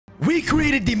We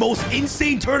created the most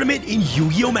insane tournament in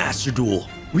Yu-Gi-Oh! Master Duel.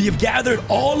 We have gathered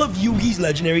all of Yugi's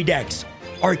legendary decks.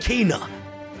 Arcana,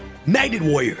 Magnet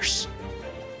Warriors,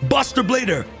 Buster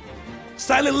Blader,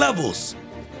 Silent Levels,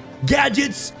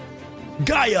 Gadgets,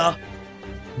 Gaia,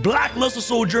 Black Luster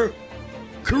Soldier,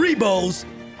 Karibos,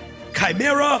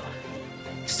 Chimera,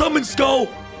 Summon Skull,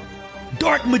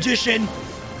 Dark Magician,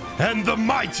 and the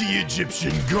mighty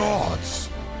Egyptian gods.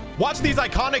 Watch these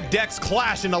iconic decks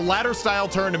clash in a ladder-style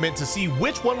tournament to see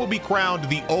which one will be crowned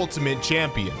the ultimate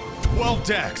champion. 12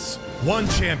 decks, 1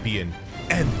 champion,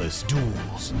 endless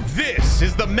duels. This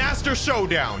is the Master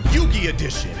Showdown Yu-Gi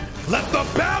Edition. Let the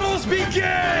battles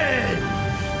begin!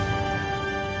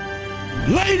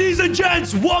 Ladies and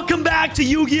gents, welcome back to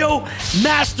Yu-Gi-Oh!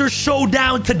 Master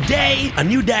Showdown. Today, a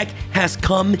new deck has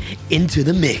come into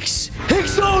the mix.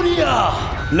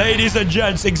 EXODIA! Ladies and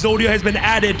gents, EXODIA has been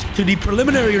added to the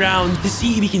preliminary round to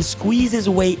see if he can squeeze his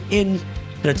way in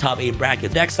to the top 8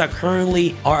 bracket. Decks that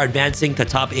currently are advancing to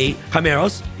top 8.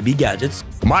 Chimeras, be Gadgets.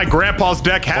 My grandpa's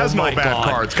deck has no bad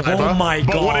cards, Oh my god.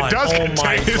 But what it does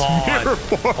contain is mirror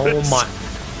force. Oh my.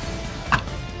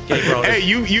 Okay, bro. Hey,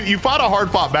 you fought a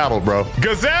hard-fought battle, bro.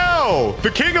 Gazelle,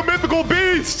 the king of mythical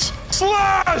beasts,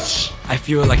 Slash! I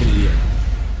feel like an idiot.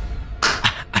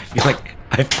 I feel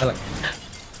like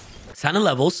Silent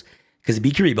Levels, because it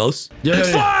be Karibos.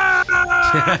 Slash!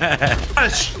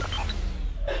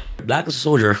 Black Luster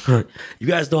Soldier. You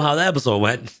guys know how that episode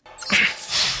went.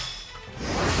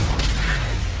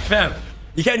 Fam,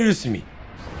 you can't do this to me.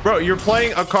 Bro, you're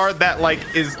playing a card that, like,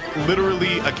 is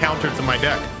literally a counter to my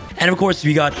deck. And of course,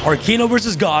 we got Arcana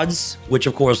versus Gods, which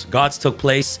of course, Gods took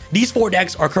place. These 4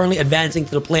 decks are currently advancing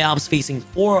to the playoffs, facing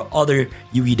 4 other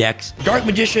Yu-Gi decks. Dark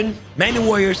Magician, Magnet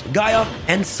Warriors, Gaia,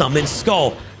 and Summon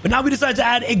Skull. But now we decided to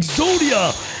add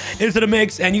EXODIA into the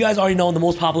mix. And you guys already know the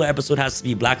most popular episode has to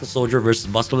be Black Luster Soldier versus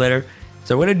Buster Blader.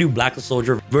 So we're going to do Black Luster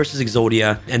Soldier versus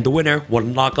EXODIA. And the winner will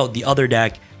knock out the other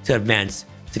deck to advance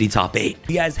to the top 8. If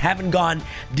you guys haven't gone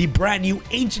the brand new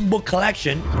Ancient Book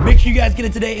collection, make sure you guys get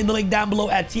it today in the link down below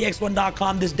at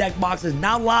tx1.com. This deck box is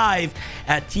now live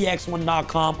at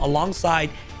tx1.com alongside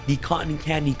the Cotton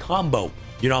Candy combo.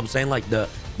 You know what I'm saying? Like the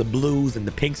blues and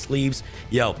the pink sleeves.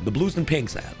 Yo, the blues and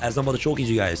pinks, as I'm about to showcase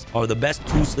you guys, are the best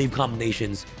 2-sleeve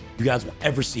combinations you guys will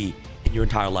ever see in your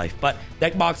entire life. But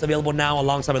deck box available now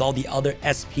alongside with all the other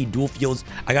SP dual fields.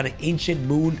 I got an Ancient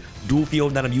Moon dual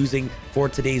field that I'm using for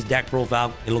today's deck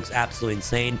profile. It looks absolutely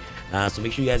insane. So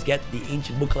make sure you guys get the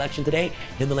Ancient Book collection today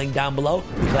in the link down below.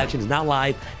 The collection is now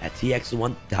live at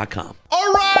tx1.com.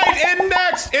 All right, and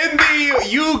next in the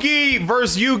Yugi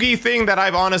versus Yugi thing that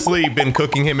I've honestly been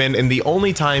cooking him in, and the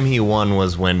only time he won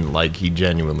was when, like, he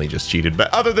genuinely just cheated.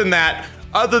 But other than that,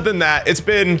 it's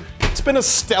been a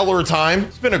stellar time.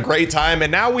 It's been a great time.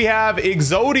 And now we have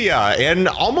EXODIA, and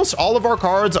almost all of our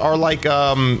cards are like,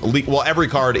 well, every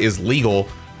card is legal.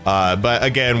 But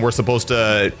again, it's supposed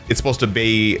to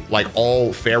be like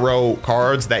all Pharaoh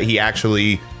cards that he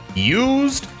actually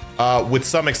used. With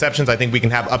some exceptions, I think we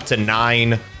can have up to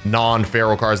 9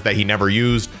 non-Pharaoh cards that he never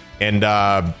used. And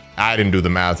I didn't do the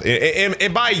math.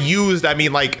 And by used, I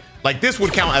mean like this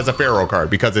would count as a Pharaoh card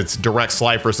because it's direct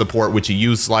Slifer support, which he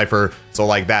used Slifer. So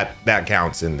like that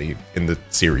counts in the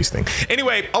series thing.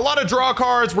 Anyway, a lot of draw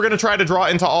cards. We're gonna try to draw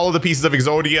into all of the pieces of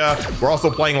EXODIA. We're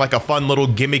also playing like a fun little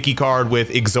gimmicky card with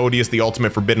EXODIUS, the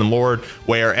Ultimate Forbidden Lord,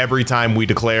 where every time we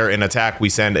declare an attack, we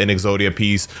send an EXODIA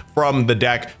piece from the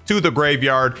deck to the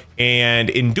graveyard. And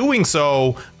in doing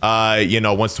so, you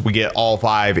know, once we get all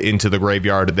 5 into the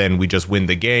graveyard, then we just win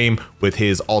the game with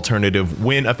his alternative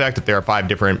win effect. If there are 5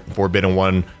 different Forbidden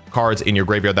One cards in your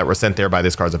graveyard that were sent there by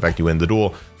this card's effect, you win the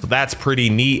duel. So that's pretty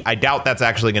neat. I doubt that's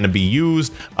actually going to be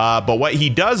used, but what he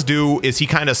does do is he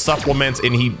kind of supplements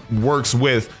and he works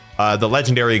with the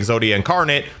legendary EXODIA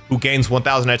Incarnate, who gains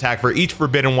 1000 attack for each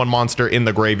Forbidden One monster in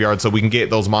the graveyard. So we can get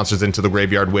those monsters into the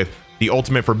graveyard with the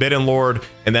Ultimate Forbidden Lord,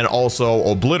 and then also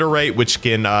Obliterate, which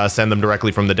can send them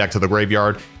directly from the deck to the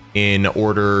graveyard in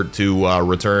order to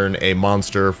return a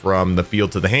monster from the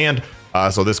field to the hand.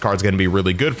 So this card's going to be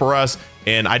really good for us.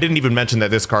 And I didn't even mention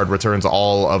that this card returns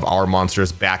all of our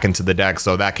monsters back into the deck.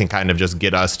 So that can kind of just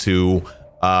get us to,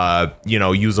 you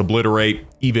know, use Obliterate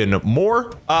even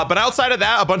more. But outside of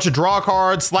that, a bunch of draw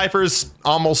cards. Slifers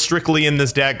almost strictly in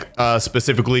this deck,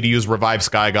 specifically to use Revive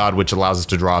Sky God, which allows us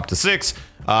to draw up to 6.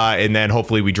 And then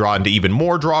hopefully we draw into even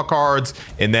more draw cards.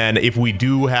 And then if we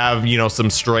do have, you know, some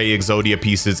stray EXODIA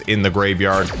pieces in the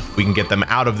graveyard, we can get them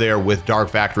out of there with Dark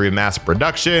Factory of Mass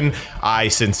Production. I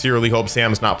sincerely hope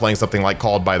Sam's not playing something like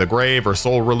Called by the Grave or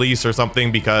Soul Release or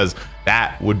something, because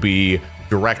that would be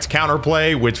direct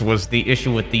counterplay, which was The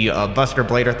issue with the Buster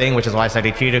Blader thing, which is why I said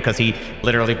he cheated, because he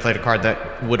literally played a card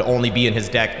that would only be in his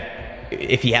deck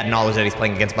if he had knowledge that he's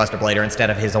playing against Buster Blader instead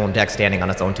of his own deck standing on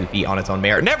its own 2 feet on its own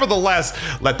merit. nevertheless,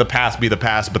 let the past be the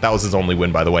past, but that was his only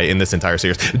win, by the way, in this entire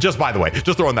series. Just by the way,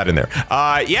 just throwing that in there.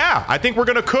 Yeah, I think we're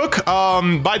gonna cook.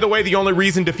 By the way, the only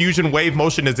reason Diffusion Wave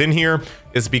Motion is in here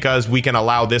is because we can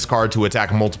allow this card to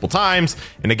attack multiple times.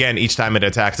 And again, each time it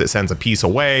attacks, it sends a piece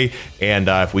away. And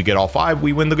if we get all 5,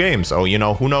 we win the game. So, you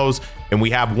know, who knows? And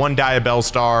we have 1 Diabell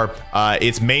Star.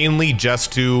 It's mainly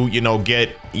just to, you know,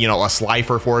 get, you know, a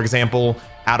Slifer, for example,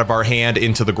 out of our hand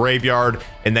into the graveyard.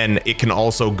 And then it can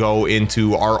also go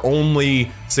into our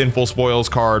only Sinful Spoils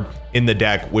card in the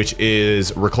deck, which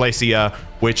is Reclasia,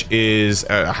 which is,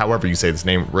 however you say this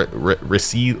name,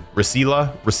 Resila,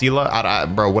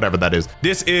 bro, whatever that is.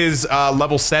 This is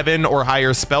level 7 or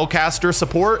higher spellcaster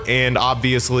support. And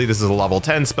obviously this is a level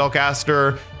 10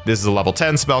 spellcaster. This is a level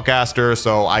 10 spellcaster,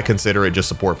 so I consider it just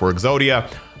support for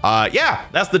Exodia. Yeah,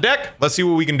 that's the deck. Let's see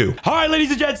what we can do. All right,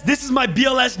 ladies and gents, this is my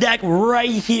BLS deck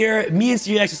right here. Me and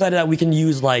CX decided that we can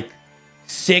use like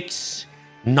 6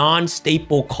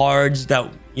 non-staple cards that,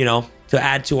 you know, to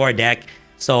add to our deck.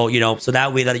 So, you know, so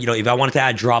that way that, you know, if I wanted to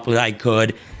add Droplet, I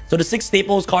could. So the 6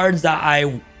 staples cards that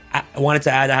I wanted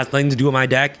to add that has nothing to do with my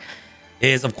deck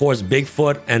is, of course,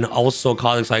 Bigfoot and also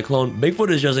Cosmic Cyclone. Bigfoot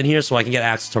is just in here so I can get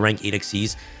access to rank 8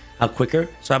 XCs quicker.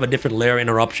 So I have a different layer of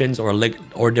interruptions or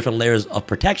different layers of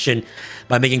protection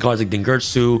by making cards like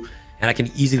Dengertsu, and I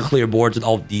can easily clear boards with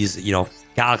all of these, you know,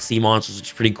 Galaxy monsters, which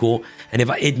is pretty cool. And if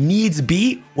it needs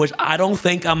be, which I don't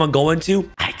think I'm gonna go into,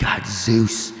 I got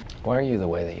Zeus. Why are you the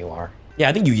way that you are? Yeah,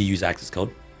 I think you use access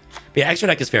code. But yeah, extra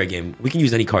deck is fair game. We can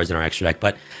use any cards in our extra deck,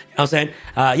 but you know what I'm saying?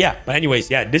 Yeah, but anyways,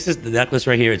 yeah, this is the deck list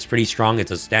right here. It's pretty strong. It's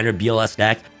a standard BLS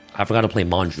deck. I forgot to play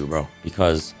Manju, bro,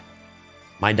 because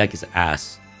my deck is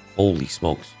ass. Holy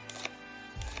smokes.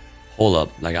 Hold up.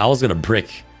 Like, I was gonna brick.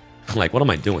 Like, what am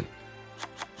I doing?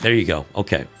 There you go.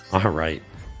 Okay. All right.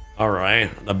 All right.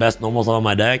 The best normals on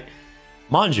my deck.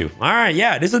 Manju. All right.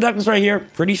 Yeah, this is the deck list right here.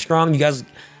 Pretty strong. You guys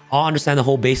all understand the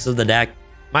whole basis of the deck.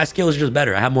 My skill is just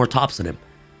better. I have more tops than him.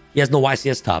 He has no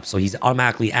YCS top, so he's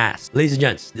automatically ass. Ladies and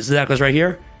gents, this is the deck list right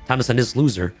here. Time to send this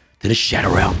loser to the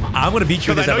Shadow Realm. I'm gonna beat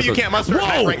you in this episode. I know you can't muster a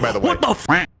nice rank, by the way. What the f?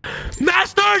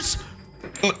 Masters!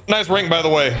 Nice rank, by the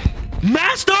way.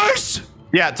 Masters!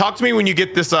 Yeah, talk to me when you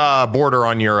get this border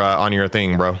on your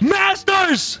thing, bro.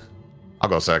 Masters! I'll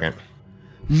go second.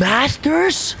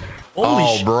 Masters?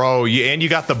 Holy bro, you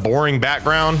got the boring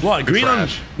background. What? Green on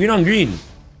green.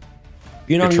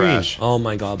 Green on green. Trash. Oh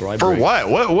my god, bro. For what?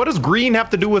 What does green have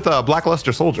to do with Black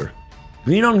Luster Soldier?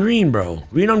 Green on green, bro.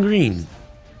 Green on green.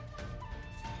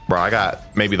 Bro, I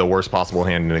got maybe the worst possible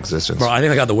hand in existence. Bro, I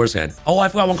think I got the worst hand. Oh, I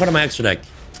forgot one card on my extra deck.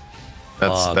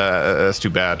 That's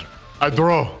too bad. I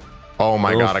draw. Oh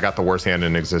my god, I got the worst hand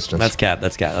in existence. That's cap.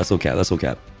 That's cap. That's okay. That's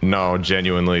okay. No,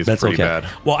 genuinely, it's That's pretty okay. bad.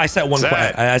 Well, I set one.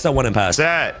 I set one and pass.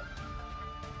 Set.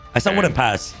 I set one and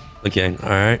pass. Okay. All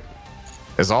right.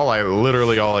 It's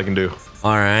literally all I can do.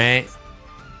 All right.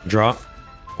 Draw.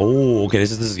 Oh, okay.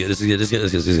 This is good. This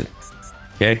is good.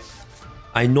 Okay.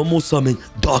 I normal summon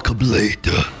Dark Blade.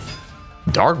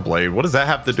 Dark Blade. What does that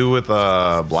have to do with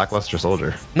Black Luster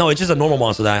Soldier? No, it's just a normal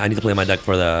monster that I need to play in my deck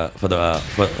for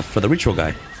the ritual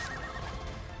guy.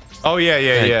 Oh yeah.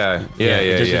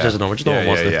 Just a normal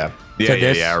monster. Yeah.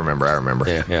 I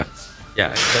remember. Yeah.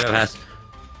 Pass.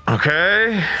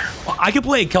 Okay. Well, I can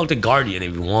play Celtic Guardian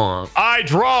if you want. I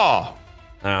draw.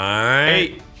 All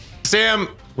right. Hey, Sam.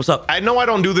 What's up? I know I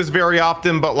don't do this very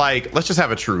often, but like, let's just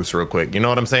have a truce real quick. You know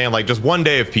what I'm saying? Like, just one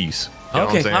day of peace. You know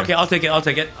what I'm saying? Okay, I'll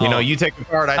take it. You know, you take a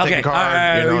card, I take a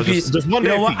card. You know, just one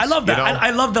day of peace. I love that. You know? I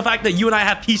love the fact that you and I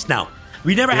have peace now.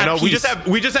 We never had peace.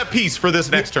 We just have peace for this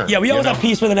next turn. Yeah, we always have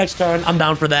peace for the next turn. I'm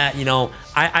down for that. You know,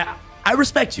 I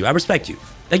respect you. I respect you.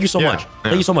 Thank you so much.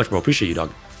 Thank you so much, bro. Appreciate you,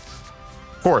 dog.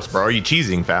 Of course, bro. Are you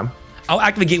cheesing, fam? I'll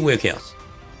activate Gateway of Chaos.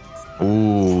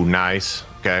 Ooh, nice.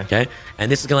 Okay.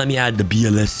 And this is gonna let me add the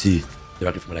BLSC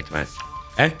directly from my deck to my hand.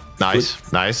 Okay.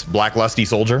 Nice. Black Lusty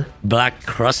Soldier. Black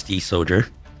Crusty Soldier.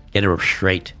 Get it up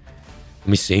straight. Let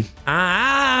me see.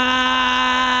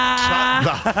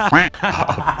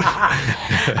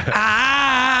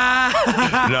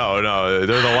 No.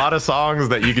 There's a lot of songs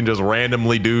that you can just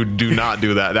randomly do. Do not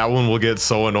do that. That one will get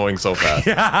so annoying so fast.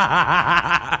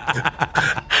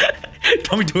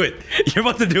 Don't me do it. You're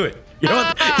about to do it. You're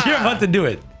about to do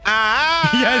it.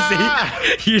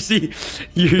 Yeah, see?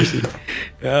 You see.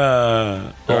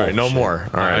 All right, no more.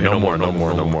 All right, no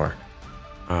more.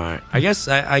 All right. I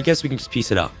guess we can just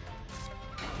piece it up.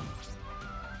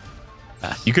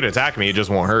 Pass. You could attack me, it just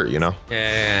won't hurt, you know?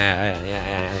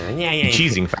 Yeah.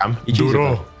 Cheesing, fam. You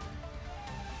cheesing, fam.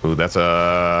 Ooh, that's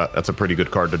a pretty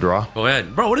good card to draw. Go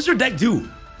ahead. Bro, what does your deck do?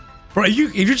 Bro,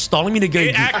 you're just stalling me to get...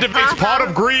 It activates Pot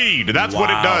of Greed. That's what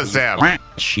it does, Sam.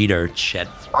 Cheater, Chet.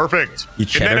 Perfect. You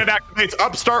cheater. And then it activates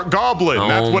Upstart Goblin.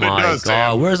 That's what it does,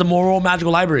 Sam. Where's the Moral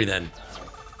Magical Library, then?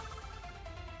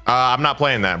 I'm not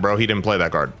playing that, bro. He didn't play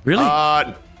that card. Really?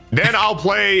 Then I'll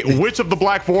play Witch of the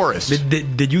Black Forest.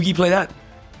 Did Yugi play that?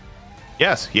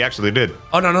 Yes, he actually did.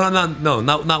 Oh, no,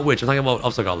 not Witch. I'm talking about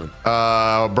Upstart Goblin.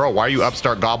 Bro, why are you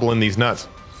Upstart Goblin these nuts?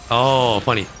 Oh,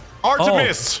 funny.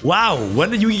 Artemis. Oh, wow.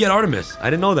 When did Yugi get Artemis? I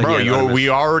didn't know that. Bro, we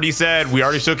already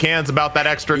shook hands about that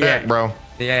extra deck, bro.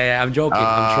 Yeah, I'm joking.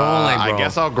 I'm trolling, bro. I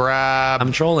guess I'll grab...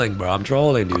 I'm trolling, bro. I'm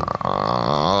trolling, dude.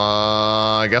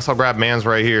 I guess I'll grab Man's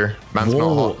right here. Man's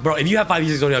Whoa. Bro, if you have 5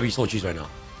 uses, I'll be so cheese right now.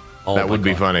 Oh, that would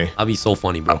be funny. I'll be so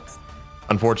funny, bro.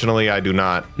 Unfortunately, I do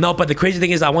not. No, but the crazy thing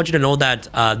is, I want you to know that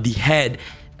the head,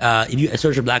 if you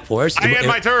search a Black Forest... I had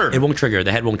my turn. It won't trigger.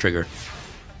 The head won't trigger.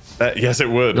 Yes, it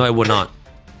would. No, it would not.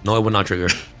 No, it would not trigger.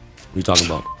 What are you talking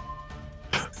about?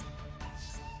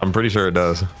 I'm pretty sure it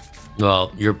does.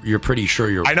 Well, you're pretty sure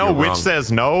you're I know you're Witch wrong.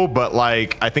 says no, but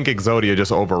like I think Exodia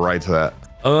just overwrites that.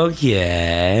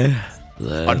 Okay.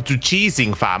 To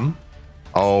cheesing, fam.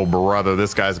 Oh, brother,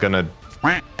 this guy's gonna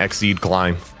exceed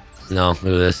climb. No, look at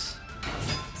this.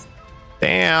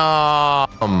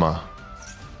 Damn.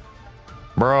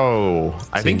 Bro,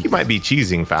 I think you might be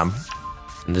cheesing, fam.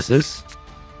 And this is?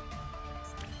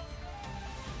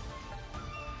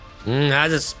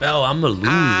 That's a spell. I'm a loser.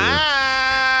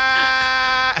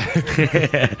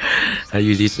 I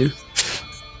use these two.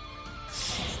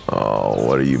 Oh,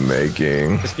 what are you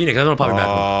making? It's Phoenix. I don't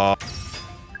know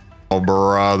Oh,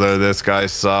 brother, this guy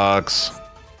sucks.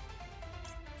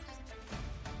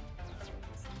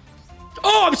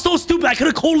 Oh, I'm so stupid. I could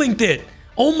have co-linked it.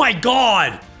 Oh my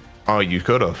god. Oh, you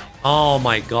could have. Oh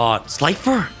my god.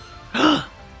 Slifer.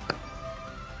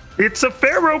 It's a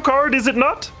Pharaoh card, is it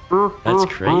not? That's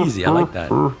crazy. I like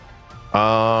that.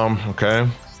 Okay.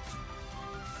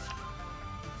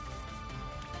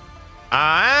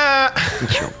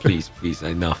 Please,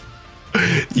 enough.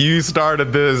 You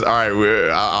started this. All right,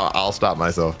 I'll stop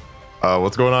myself.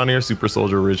 What's going on here? Super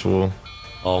Soldier Ritual.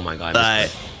 Oh my god. I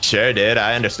sure did.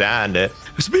 I understand it.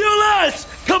 Spearless!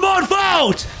 Come on,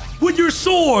 fight! With your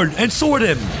sword and sword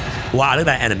him. Wow, look at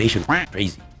that animation.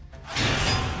 Crazy.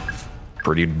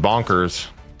 Pretty bonkers.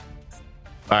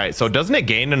 All right, so doesn't it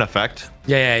gain an effect?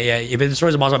 Yeah. If it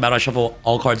destroys a monster in battle, I shuffle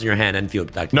all cards in your hand and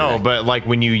field back to your No, deck. but like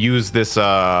when you use this,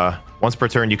 once per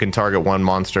turn, you can target one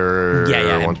monster.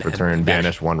 Yeah. Once per turn,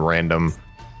 banish one random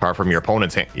card from your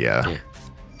opponent's hand. Yeah.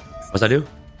 What's that do?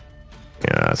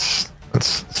 Yeah,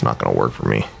 it's not gonna work for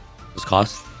me. What's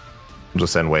cost? I'll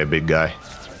just send away a big guy.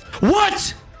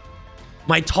 What?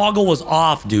 My toggle was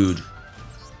off, dude.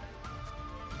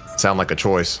 Sound like a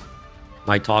choice.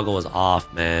 My toggle was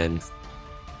off, man.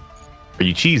 Are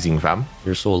you cheesing, fam?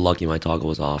 You're so lucky my toggle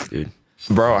was off, dude.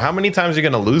 Bro, how many times are you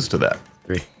gonna lose to that?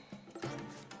 3.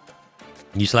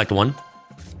 You select one?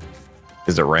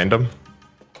 Is it random?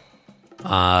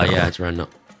 Yeah, it's random.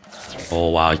 Oh,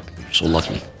 wow. You're so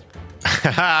lucky.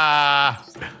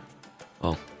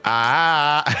 Oh.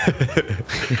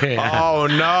 Oh,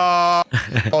 no.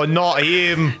 Oh, not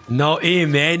him. Not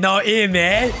him, man. Not him,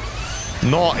 man.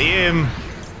 Not him.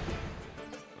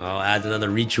 Oh, add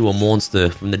another ritual monster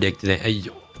from the deck today. Hey,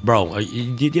 bro, do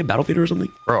you have Battle Fader or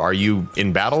something? Bro, are you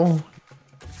in battle?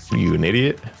 Are you an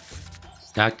idiot?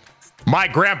 Attack. My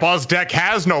grandpa's deck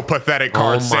has no pathetic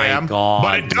cards, Oh my Sam. God.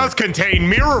 But it does contain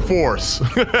Mirror Force.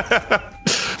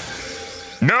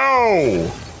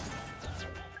 No.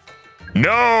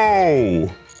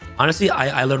 No. Honestly,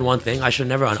 I learned one thing. I should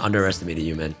never underestimated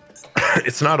you, man.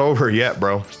 It's not over yet,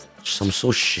 bro. I'm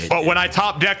so shit. But when I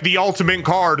top deck the ultimate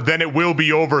card, then it will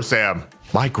be over, Sam.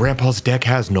 My grandpa's deck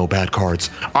has no bad cards.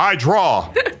 I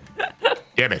draw.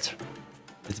 Damn it.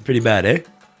 It's pretty bad, eh?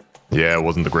 Yeah, it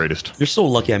wasn't the greatest. You're so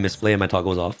lucky I misplay and my toggle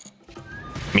was off.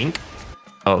 Mink.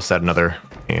 Oh, set another,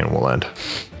 and we'll end.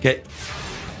 Okay.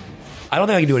 I don't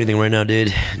think I can do anything right now,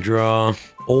 dude. Draw.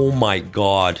 Oh my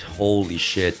god. Holy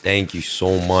shit. Thank you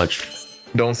so much.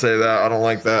 Don't say that. I don't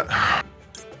like that.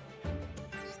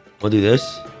 We'll do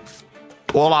this.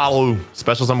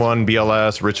 Special summon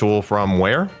BLS ritual from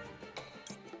where?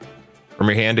 From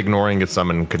your hand, ignoring its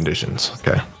summon conditions.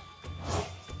 Okay.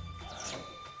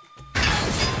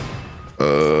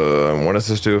 What does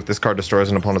this do? If this card destroys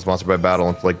an opponent's monster by battle,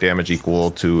 inflict damage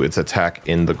equal to its attack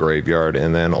in the graveyard.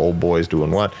 And then old boy's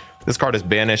doing what? This card is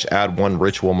banish. Add one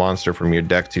ritual monster from your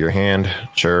deck to your hand.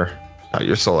 Sure.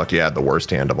 You're so lucky you had the worst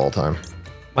hand of all time.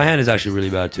 My hand is actually really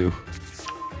bad too.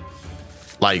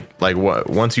 like what?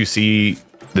 Once you see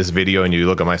this video and you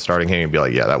look at my starting hand and be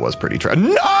like, yeah, that was pretty trash.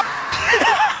 No!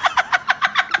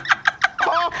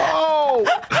 Oh,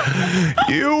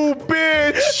 you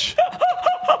bitch!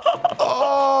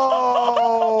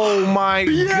 Oh my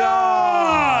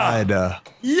god!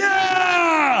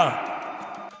 Yeah!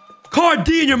 Card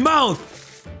D in your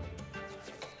mouth.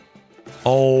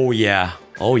 Oh yeah.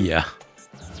 Oh yeah.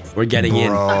 We're getting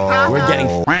in. We're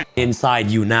getting inside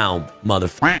you now,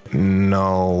 motherfucker.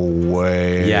 No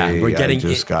way. Yeah, we're getting. I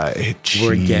just got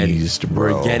cheesed,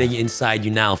 bro. We're getting inside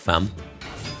you now, fam.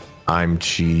 I'm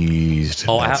cheesed.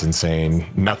 Oh, that's insane.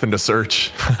 Nothing to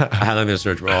search. I have nothing to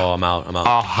search, bro. Oh, I'm out. I'm out.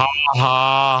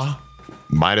 Aha!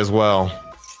 Might as well.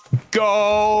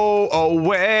 Go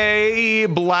away,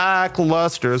 black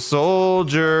luster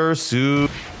soldier,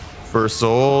 super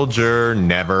soldier.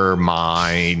 Never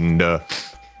mind.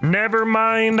 Never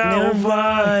mind, I'll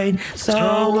find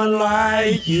someone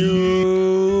like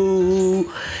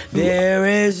you. There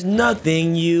is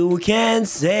nothing you can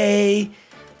say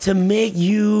to make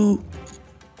you.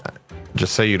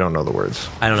 Just say you don't know the words.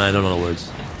 I don't know the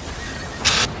words.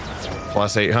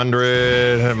 Plus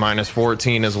 800, minus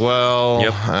 14 as well.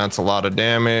 Yep. That's a lot of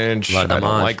damage. I don't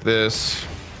like this.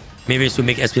 Maybe it's to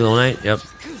make SP Low Knight. Yep.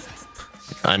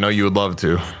 I know you would love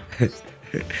to.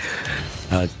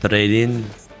 Trade in.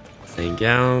 Thank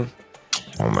you.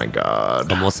 Oh my god.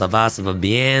 Comment ça va? Ça va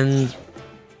bien?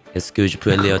 Est-ce que je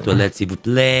peux aller aux toilettes, s'il vous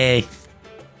plaît?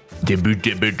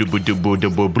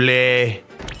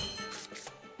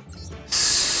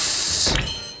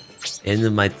 End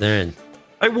of my turn.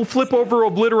 I will flip over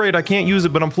obliterate. I can't use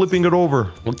it, but I'm flipping it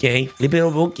over. Okay. Flip it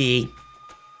over. Okay.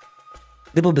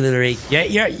 Flip obliterate. Yeah,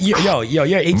 yo,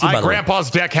 you're 18. My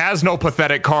grandpa's deck has no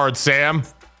pathetic cards, Sam.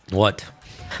 What?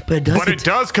 But it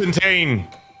does contain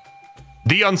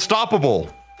the unstoppable.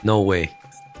 No way.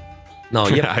 No,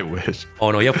 yeah. I wish. Oh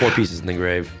no, you have 4 pieces in the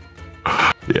grave.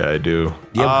 Yeah, I do.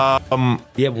 You have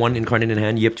 1 incarnate in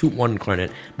hand. You have 1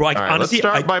 incarnate. Bro, All right, honestly, let's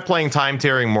start by playing Time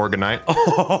Tearing Morganite.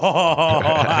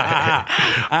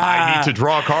 I need to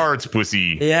draw cards,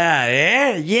 pussy.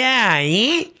 Yeah.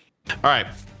 All right.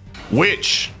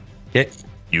 Which?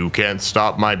 You can't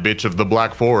stop my bitch of the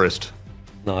Black Forest.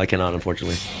 No, I cannot,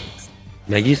 unfortunately.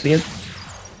 Maggie's again?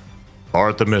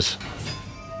 Artemis.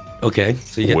 Okay,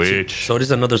 so you get Which? So this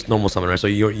is another normal summon, right? So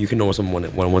you can normal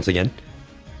summon one once again.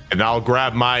 And I'll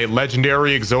grab my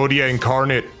legendary Exodia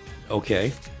Incarnate.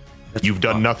 Okay. You've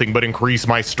done nothing but increase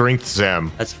my strength,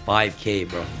 Sam. That's 5k,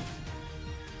 bro.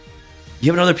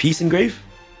 You have another piece engrave?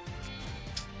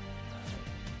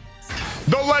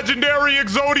 The legendary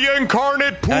Exodia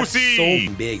Incarnate, pussy! That's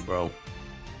so big, bro.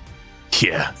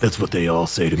 Yeah, that's what they all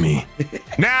say to me.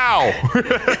 Now!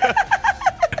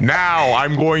 Now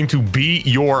I'm going to beat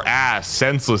your ass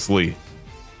senselessly.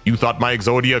 You thought my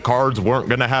Exodia cards weren't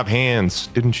gonna have hands,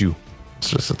 didn't you? Let's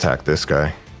just attack this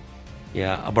guy.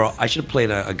 Yeah, bro, I should have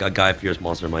played a Guy Fierce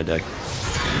monster in my deck.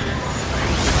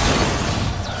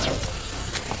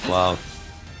 Wow.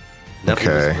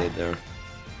 Okay. There.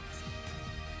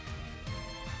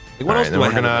 Like, what else do I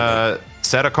have? We're gonna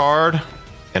set a card,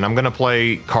 and I'm gonna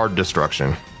play Card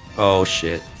Destruction. Oh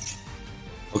shit.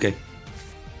 Okay.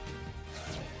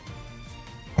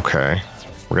 Okay.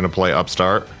 We're gonna play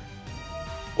Upstart.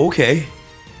 Okay.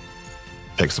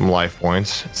 Take some life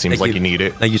points. Seems like you need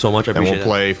it. Thank you so much. I appreciate it. And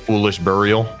we'll play Foolish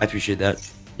Burial. I appreciate that.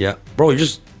 Yeah. Bro, you're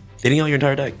just hitting out your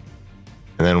entire deck.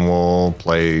 And then we'll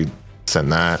play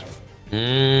Send that.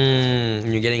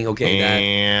 You're getting okay.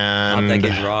 And that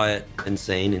can draw it.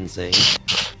 Insane.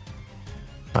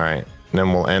 All right. And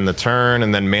then we'll end the turn,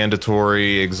 and then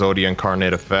mandatory Exodia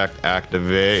Incarnate effect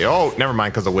activate. Oh, never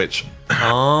mind, because of Witch.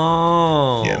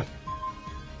 Oh. Yeah.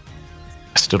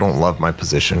 I still don't love my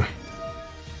position.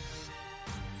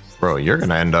 Bro, you're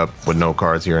gonna end up with no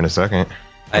cards here in a second.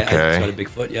 Okay. I just got a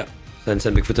Bigfoot, yeah. Send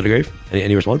Bigfoot to the grave.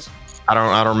 Any response? I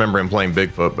don't remember him playing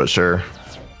Bigfoot, but sure.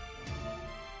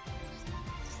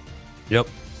 Yep.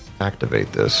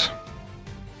 Activate this.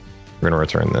 We're gonna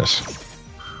return this.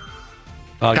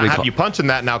 Can't have you punching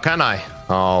that now, can I?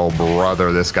 Oh,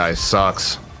 brother, this guy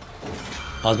sucks.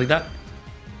 Cosmic that?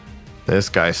 This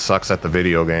guy sucks at the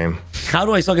video game. How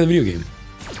do I suck at the video game?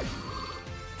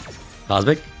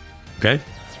 Cosmic? Okay.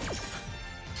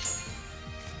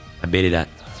 I baited that.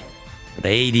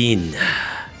 Raiding.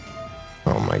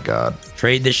 Oh my god.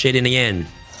 Trade this shit in again.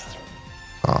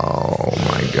 Oh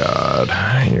my god.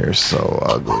 You're so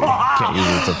ugly. Can't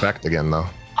use its effect again, though.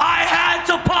 I had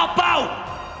to pop out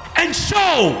and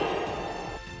show.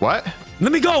 What?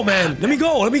 Let me go, man. Let me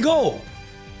go.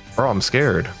 Bro, I'm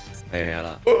scared.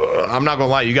 I'm not gonna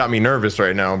lie, you got me nervous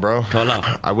right now, bro.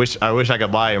 I wish I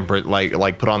could lie and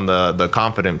like put on the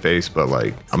confident face, but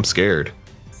like I'm scared.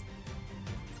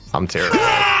 I'm terrified. What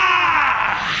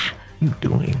are you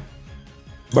doing?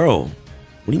 Bro, what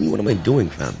do you mean? What am I doing,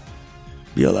 fam?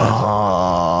 Be alive.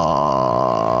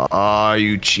 Are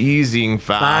you cheesing,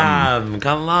 fam?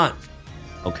 Come on.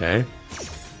 Okay.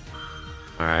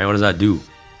 All right, what does that do?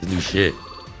 This new shit.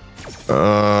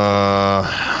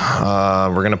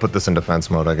 We're gonna put this in defense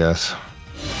mode, I guess.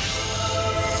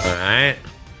 All right.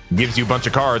 Gives you a bunch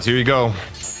of cards. Here you go.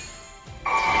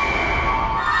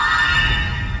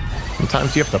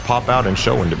 Sometimes you have to pop out and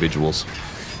show individuals.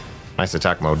 Nice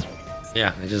attack mode.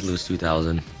 Yeah, I just lose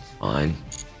 2,000. Fine.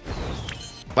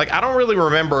 Like, I don't really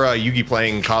remember Yugi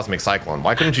playing Cosmic Cyclone.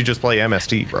 Why couldn't you just play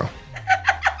MST, bro?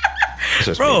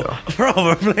 Bro,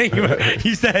 we're playing.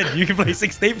 You said you can play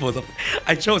 6 staples.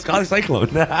 I chose Cosmic Cyclone.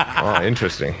 Oh,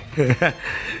 interesting. I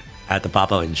had to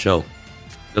pop out and show.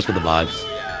 Just for the vibes.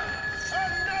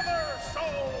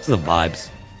 Just the vibes.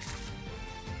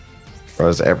 Bro,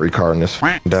 there's every card in this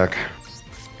deck.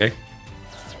 Okay.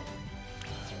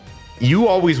 You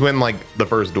always win, like, the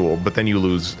first duel, but then you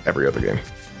lose every other game.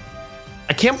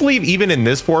 I can't believe even in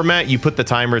this format, you put the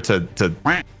timer to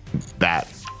that.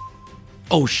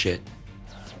 Oh, shit.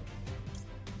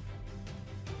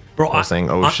 Bro, I was saying,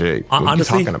 oh, shit. What are you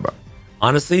talking about?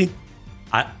 Honestly,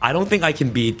 I don't think I can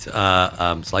beat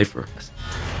Slifer.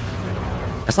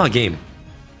 That's not a game.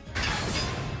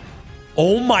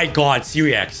 Oh, my God,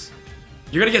 Syriax.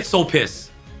 You're going to get so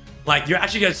pissed. Like, you're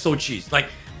actually going to get so cheesed. Like,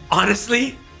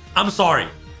 honestly, I'm sorry.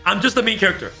 I'm just the main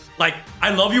character. Like, I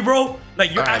love you, bro.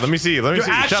 Like, you're let me see.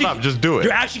 Shut up. Just do it.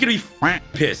 You're actually gonna be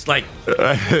pissed. Like,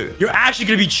 you're actually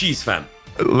gonna be cheese, fam.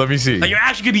 Let me see. Like, you're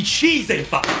actually gonna be cheesing,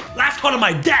 fam. Last card of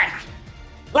my deck.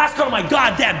 Last card of my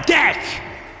goddamn deck.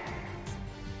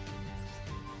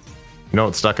 You know,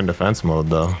 it's stuck in defense mode,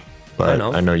 though. But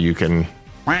I know you can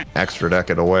extra deck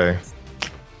it away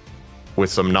with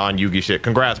some non-Yugi shit.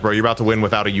 Congrats, bro. You're about to win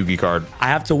without a Yugi card. I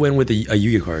have to win with a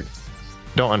Yugi card.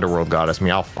 Don't Underworld Goddess me.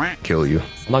 I'll kill you.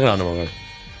 I'm not gonna Underworld.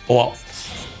 Oh, well.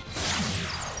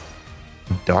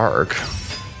 Dark.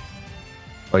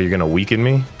 Oh, you're gonna weaken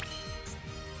me?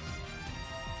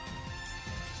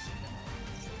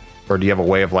 Or do you have a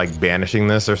way of like banishing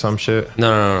this or some shit?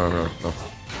 No.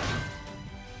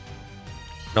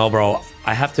 No, bro.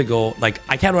 I have to go. Like,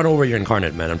 I can't run over your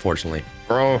incarnate, man, unfortunately.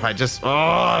 Bro, if I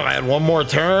had one more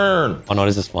turn. Oh, no,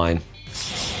 this is fine.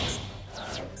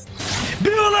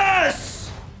 Beerless!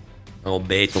 Oh,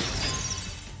 Beto.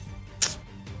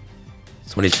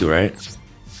 22, right?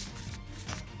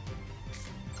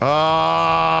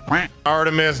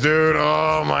 Artemis, dude.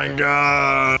 Oh my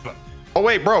god. Oh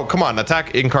wait, bro, come on,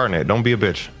 attack incarnate. Don't be a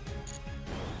bitch.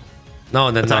 No,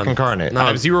 then attack incarnate. No. I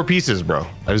have 0 pieces, bro.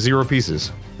 I have 0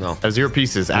 pieces. No. I have 0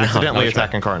 pieces. Accidentally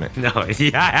attack incarnate. No,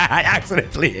 yeah,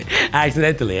 accidentally,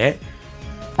 eh?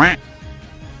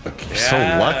 So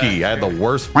lucky. I had the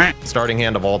worst starting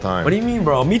hand of all time. What do you mean,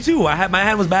 bro? Me too. My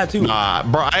hand was bad too. Bro,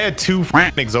 I had 2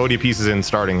 EXODIA pieces in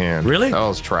starting hand. Really? That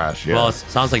was trash. Yeah. Well, it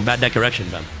sounds like bad deck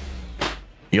correction, man.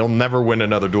 You'll never win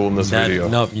another duel in this video.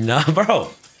 No, bro.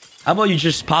 How about you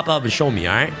just pop up and show me,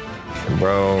 all right?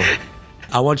 Bro.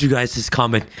 I want you guys to just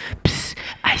comment. Psst,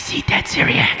 I see that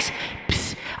Syriax.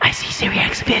 Psst, I see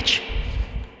Syriax, bitch.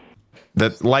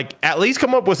 That, like, at least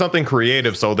come up with something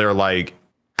creative so they're like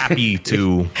happy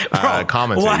to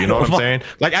commentate. You know what I'm saying?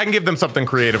 Like, I can give them something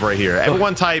creative right here.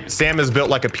 Everyone type Sam is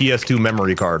built like a PS2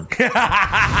 memory card.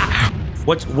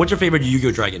 What's your favorite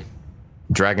Yu-Gi-Oh dragon?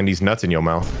 Dragging these nuts in your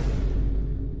mouth.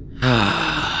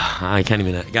 I can't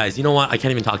even, guys. You know what? I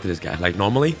can't even talk to this guy. Like,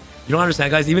 normally, you don't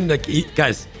understand, guys. Even like,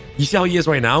 guys, you see how he is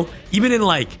right now. Even in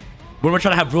like when we're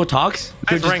trying to have real talks.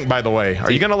 Nice rank, by the way.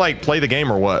 Are you gonna like play the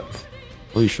game or what?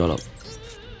 Oh, you shut up.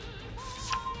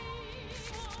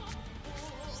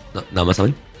 No,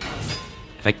 masalan.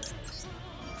 Effect.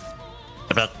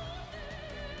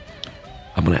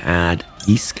 I'm gonna add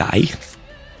this guy.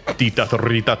 I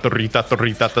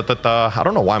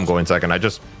don't know why I'm going second. I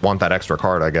just want that extra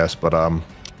card, I guess. But yeah,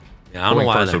 I don't know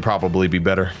why. First would probably be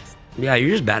better. Yeah, you're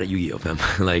just bad at Yu-Gi-Oh, fam.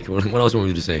 Like, what else do you want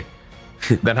me to say?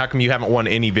 Then how come you haven't won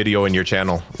any video in your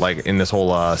channel, like in this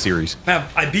whole series?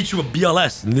 I beat you with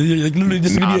BLS.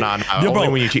 Nah. Only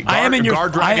when you cheat.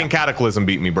 Guard Dragon Cataclysm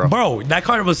beat me, bro. Bro, that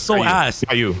card was so ass.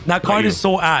 That card is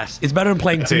so ass. It's better than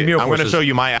playing Three Mirror Forces. I'm gonna show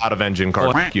you my out of engine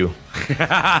card. Thank you.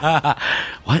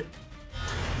 What?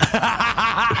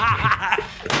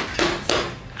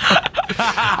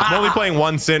 I'm only playing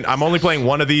one I'm only playing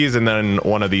one of these and then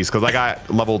one of these because I got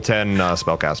level 10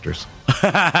 spellcasters.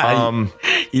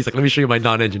 He's like, let me show you my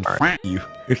non-engine. Right. You.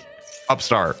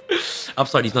 Upstart.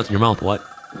 Upstart these nuts in your mouth. What?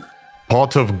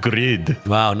 Pot of grid.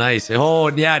 Wow, nice. Oh,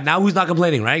 yeah. Now who's not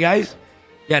complaining, right, guys?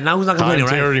 Yeah, now who's not complaining,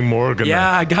 right? Terry Morgan.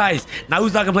 Yeah, guys. Now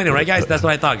who's not complaining, right, guys? That's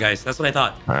what I thought, guys. That's what I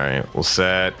thought. All right, we'll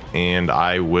set, and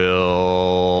I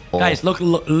will. Guys, look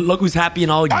who's happy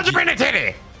and all. How'd you bring a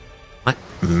titty? What?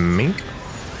 Mink.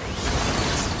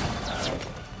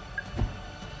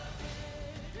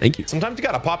 Thank you. Sometimes you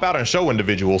gotta pop out and show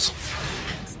individuals.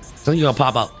 Something you gonna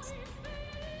pop out.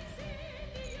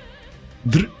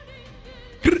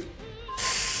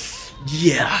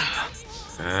 Yeah.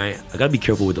 All right, I gotta be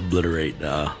careful with obliterate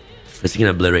though. It's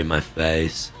gonna obliterate my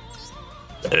face.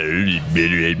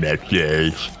 Obliterate my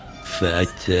face.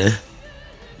 Factor.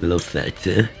 Little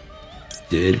factor.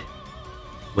 Dude.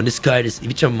 When this card is, if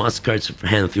each of monster cards for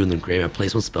hand and field in the graveyard,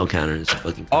 place one spell counter and it's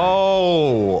fucking.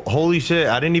 Oh, holy shit!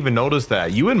 I didn't even notice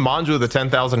that. You and Manju with the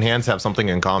 10,000 hands have something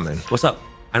in common. What's up?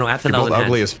 I know I have You're 10,000 both hands.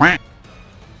 ugly as.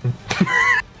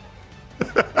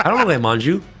 I don't look like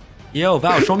Manju. Yo,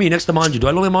 Val, show me next to Manju. Do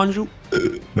I look like Manju?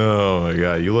 Oh my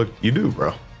god, you do,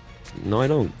 bro. No, I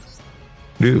don't.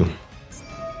 Do.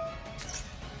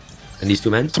 And these two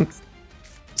men?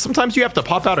 Sometimes you have to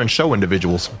pop out and show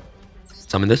individuals.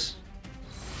 Summon this.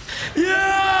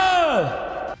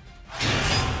 Yeah!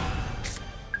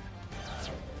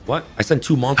 What? I sent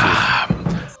 2 monsters.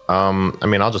 I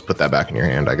mean, I'll just put that back in your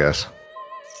hand, I guess.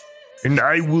 And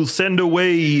I will send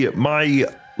away my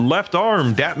left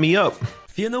arm. Dap me up.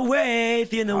 Feeling away,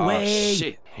 feeling away. Oh,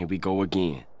 shit. Here we go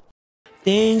again.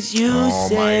 Things you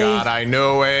say. Oh my god, I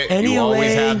know it. Anyway. You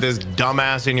always have this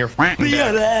dumbass in your deck.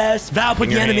 BLS. Val, put In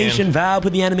the your animation. hand. Val,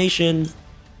 put the animation.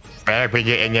 Val, put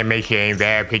the animation.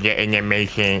 Val, put the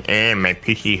animation. And my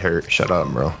pissy hurt. Shut up,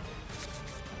 bro.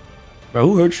 Bro,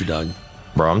 who hurt you, dog?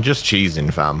 Bro, I'm just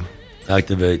cheesing, fam.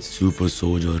 Activate Super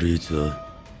Soldier Rita.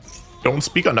 Don't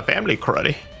speak on the family,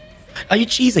 Cruddy. Are you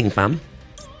cheesing, fam?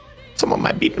 Some of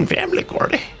my beaten family,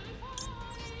 Cruddy.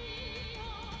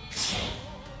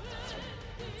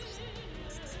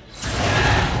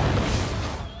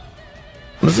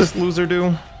 What does this loser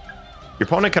do? Your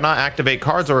opponent cannot activate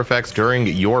cards or effects during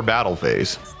your battle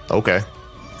phase. Okay.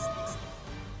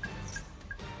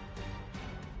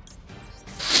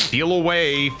 Feel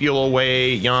away,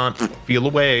 yawn, feel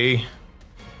away.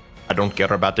 I don't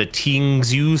care about the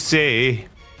things you say.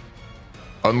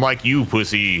 Unlike you,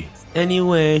 pussy.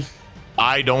 Anyway.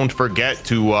 I don't forget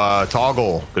to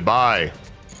toggle. Goodbye.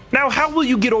 Now, how will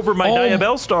you get over my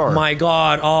Diabell Star? My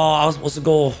god. Oh, I was supposed to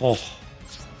go. Oh.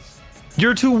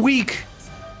 You're too weak.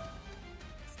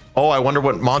 Oh, I wonder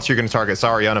what monster you're going to target.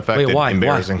 Sorry, unaffected. Wait, why?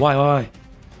 Embarrassing. Why?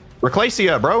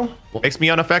 Reclacia, bro. Makes me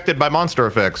unaffected by monster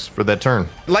effects for that turn.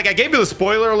 Like, I gave you the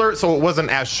spoiler alert, so it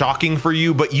wasn't as shocking for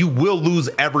you, but you will lose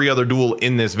every other duel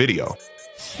in this video.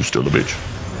 You're still a bitch.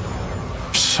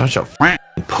 Such a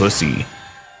pussy.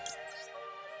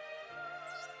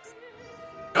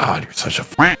 God, you're such a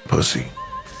pussy.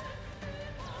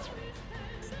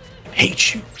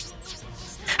 Hate you.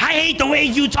 I hate the way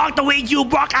you talk, the way you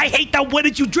walk. I hate the way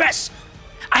that you dress.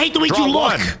 I hate the way Draw you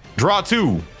look. 1. Draw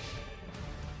 2.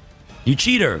 You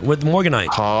cheater with Morganite.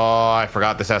 Oh, I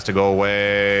forgot this has to go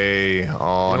away.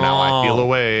 Oh, now I feel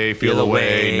away. Feel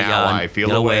away. Now I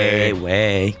feel away.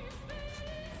 Away.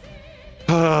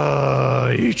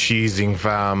 You cheesing,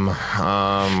 fam.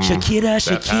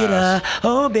 Shakira.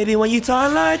 Oh, baby, when you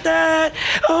talk like that.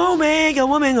 Oh, make a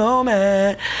woman go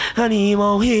mad. Honey,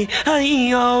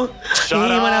 honey, oh.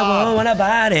 Shut up. When I want a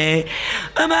body.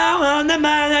 I'm out on the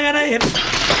mind. I gotta hit.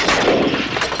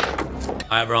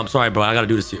 All right, bro. I'm sorry, bro. I gotta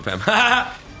do this to you, fam.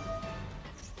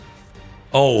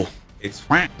 Oh, it's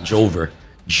Jover.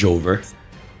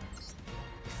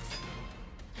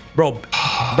 Bro,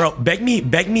 beg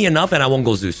me enough and I won't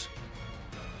go Zeus.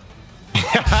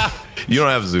 You don't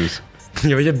have Zeus.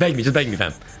 Just beg me,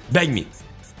 fam. Beg me.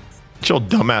 Get your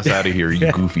dumbass out of here,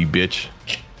 you goofy bitch.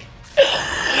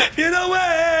 Feel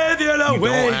away. You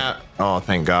don't have... Oh,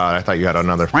 thank God. I thought you had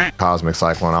another cosmic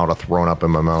cyclone. I would have thrown up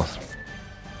in my mouth.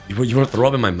 You want to throw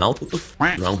up in my mouth? What the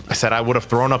f? No. I said I would have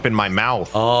thrown up in my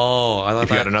mouth. Oh, I thought if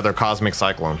you had another cosmic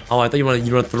cyclone. Oh, I thought you want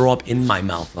to throw up in my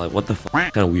mouth. Like, what the f?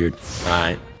 Kind of weird. All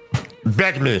right.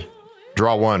 Beg me.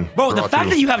 Draw 1. Bro, Draw the fact 2.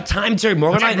 that you have time to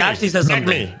Morganite actually says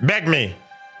something. Beg me.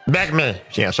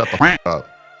 Yeah, shut the up.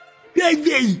 Beg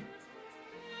me.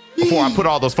 Before I put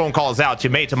all those phone calls out you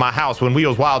made to my house when we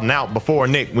was wilding out before,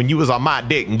 Nick, when you was on my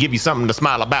dick and give you something to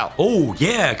smile about. Oh,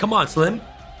 yeah. Come on, Slim.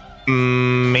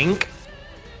 Mink.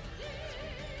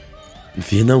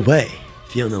 Feeling away.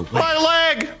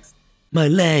 My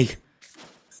leg.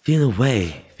 Feeling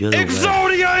away.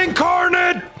 EXODIA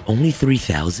incarnate. Only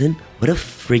 3,000? What a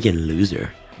friggin'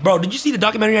 loser. Bro, did you see the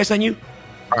documentary I sent you?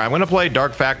 All right, I'm gonna play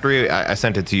Dark Factory. I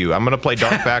sent it to you. I'm gonna play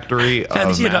Dark Factory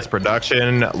of mass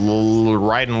production,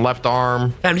 right and left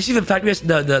arm. Did you see the factory,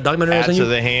 the documentary? Add to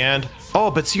the hand. Oh,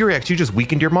 but Cyriax, you just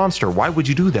weakened your monster. Why would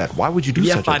you do that? Why would you do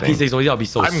such a thing? I'll be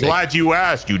so I'm sick. glad you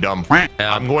asked, you dumb.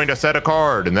 I'm going to set a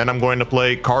card, and then I'm going to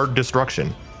play card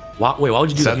destruction. Wait, why would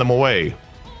you do that? Send them away.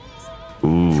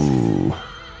 Ooh.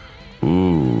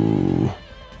 Ooh.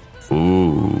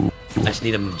 Ooh. I just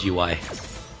need him GY.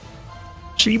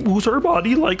 She moves her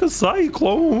body like a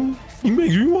cyclone. He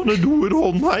makes you want to do it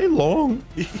all night long.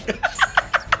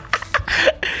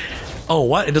 Oh,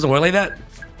 what? It doesn't work like that?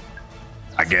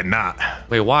 Again, not.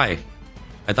 Wait, why?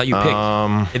 I thought you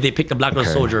picked. If they picked the Black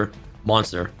Rose Soldier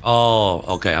monster. Oh,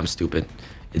 okay. I'm stupid.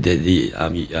 You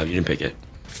didn't pick it.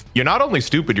 You're not only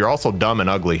stupid, you're also dumb and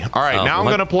ugly. All right, now I'm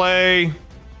going to play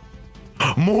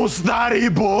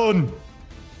Mustaribun.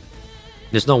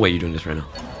 There's no way you're doing this right now.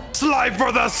 Slide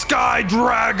for the Sky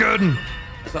Dragon.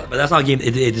 But that's not a game.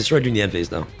 It destroyed during the end phase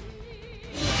now.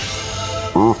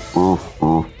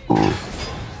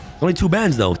 Only 2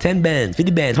 bands though. 10 bands,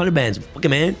 50 bands, 100 bands. Fucking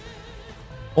man.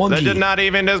 OMG. That did not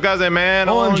even discuss it, man.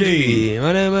 OMG.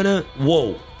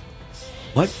 Whoa.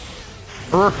 What?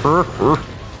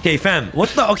 Okay, fam.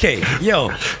 What's the? Okay, yo,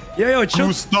 chill.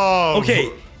 Gustav.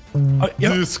 Okay.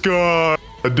 This guy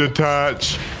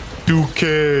detach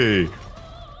 2K.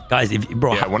 Guys,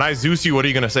 bro. Yeah, when I Zeus you, what are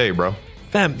you gonna say, bro?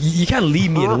 Fam, you can't leave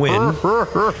me and win.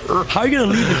 How are you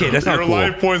gonna leave the kid? That's not Your cool.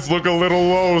 life points look a little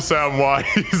low, Samwise.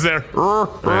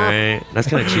 Right. That's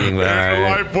kind of cheating, but Your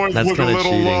life points look a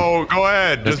little low. Go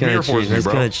ahead. Just mirror force me, bro. That's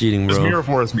kind of cheating, bro. Just mirror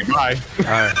force me. Bye.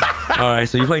 All right.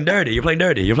 So you're playing dirty. All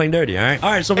right. All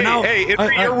right. So now, hey, it's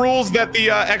your rules that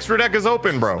the extra deck is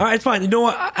open, bro. All right, it's fine. You know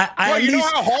what?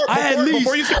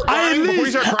 Before you start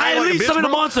crying, summon a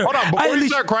monster. Hold on. Before you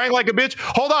start crying like a bitch,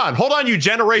 hold on. You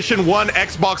Generation 1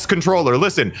 Xbox controller.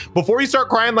 Listen, before you start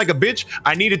crying like a bitch,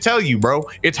 I need to tell you, bro,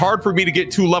 it's hard for me to get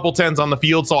 2 level 10s on the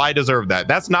field, so I deserve that.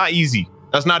 That's not easy.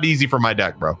 That's not easy for my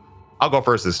deck, bro. I'll go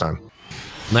first this time.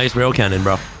 Nice rail cannon,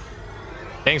 bro.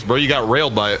 Thanks, bro. You got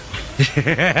railed by it.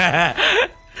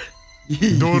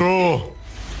 Doro. All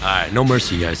right, no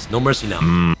mercy, guys. No mercy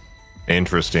now.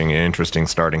 Interesting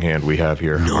starting hand we have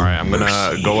here. All right, I'm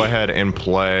gonna go ahead and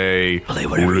play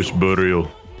Foolish Burial.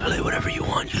 Play whatever you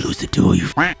want. You lose the duel, you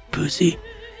pussy.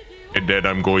 And then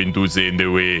I'm going to send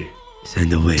away.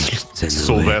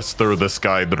 Sylvester the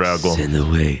Sky Dragon. Send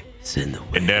away.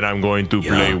 And then I'm going to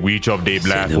play Witch of the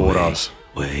Black Forest.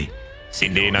 And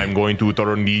then I'm going to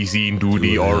turn these into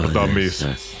the Artemis.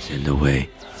 Send away,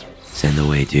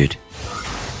 dude.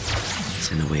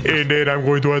 Send away. And then I'm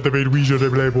going to activate Witch of the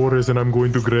Black Forest, and I'm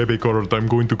going to grab a card.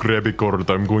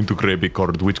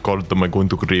 Which card am I going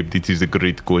to grab? This is a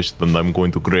great question. I'm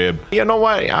going to grab. You know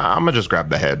what? I'm gonna just grab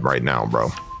the head right now, bro.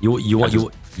 You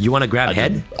want to grab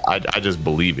head? I just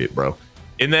believe it, bro.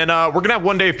 And then we're gonna have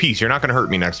 1 day of peace. You're not gonna hurt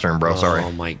me next turn, bro. Sorry.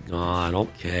 Oh my god.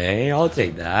 Okay, I'll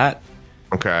take that.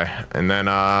 Okay, and then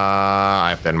I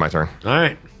have to end my turn. All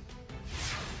right.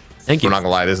 Thank you. I'm not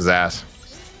gonna lie, this is ass.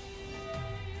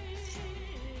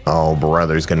 Oh,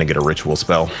 brother, he's gonna get a ritual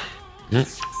spell. You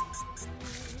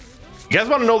guys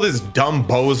want to know this dumb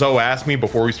bozo asked me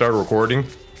before we started recording?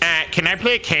 Can I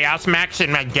play Chaos Max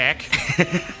in my deck?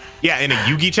 Yeah, in a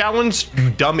Yugi challenge,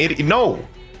 you dumb idiot. No,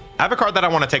 I have a card that I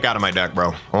want to take out of my deck,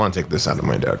 bro. I want to take this out of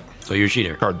my deck. So you're a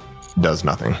cheater. Card does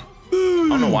nothing. I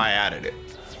don't know why I added it.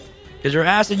 Because your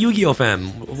ass a Yu-Gi-Oh fam.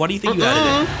 What do you think you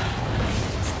added it?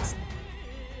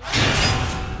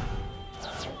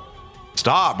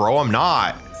 Stop, bro. I'm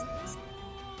not.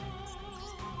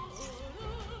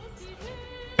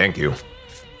 Thank you.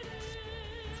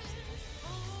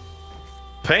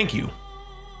 Thank you.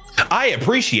 I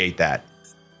appreciate that.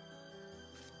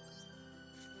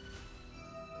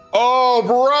 Oh,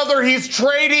 brother, he's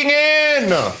trading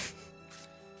in.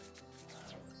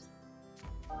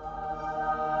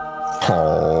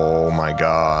 Oh my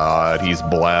God, he's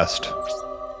blessed.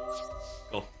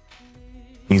 Go.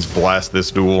 He's blessed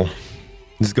this duel.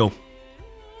 Let's go.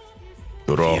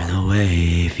 Feel no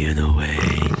way.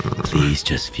 Please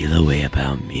just feel a way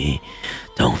about me.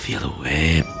 Don't feel a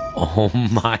way. Oh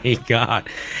my God.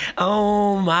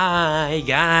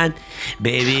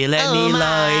 Baby, let me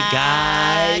like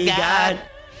God.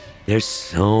 There's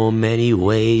so many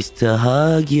ways to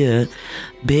hug you.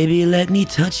 Baby, let me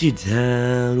touch you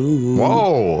down. Ooh.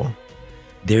 Whoa.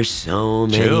 There's so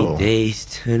many days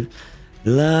to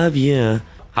love you.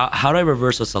 How do I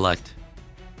reverse a select?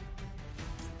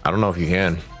 I don't know if you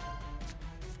can.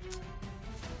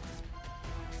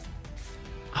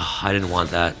 Oh, I didn't want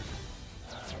that.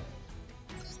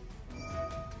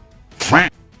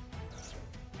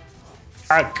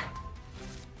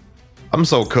 I'm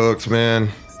so cooked, man.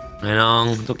 I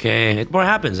know. It's okay. It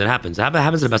happens. It happens. It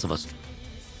happens to the best of us.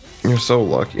 You're so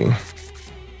lucky.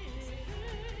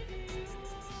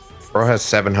 Bro has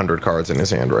 700 cards in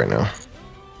his hand right now.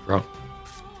 Bro.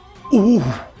 Ooh.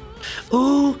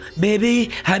 Ooh,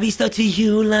 baby, I be stuck to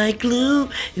you like glue,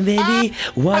 baby.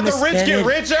 Wanna the rich spend get it,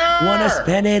 richer. wanna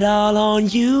spend it all on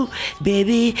you,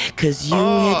 baby. Cause you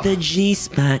hit the G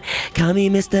spot. Call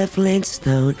me Mr.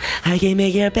 Flintstone. I can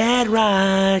make your bed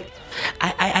rock.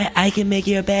 I can make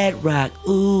your bed rock.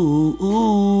 Ooh,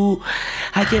 ooh.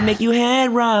 I can make you head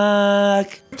rock.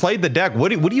 Played the deck. What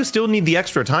do you still need the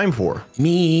extra time for?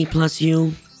 Me plus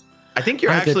you. I think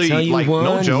you're I could actually, tell you like,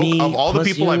 no one joke, me of all the plus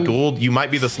people you. I've dueled, you might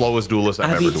be the slowest duelist I've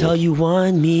I ever be tell dueled. you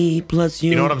one me plus you.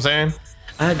 You know what I'm saying?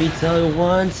 I be tell you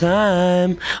one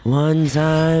time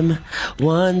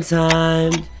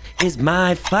is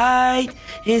my fight,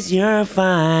 is your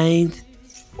fight.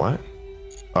 What?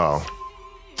 Oh.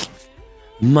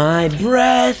 My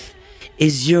breath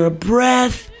is your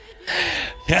breath.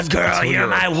 Yes, girl, That's who you're your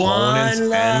my opponent's one end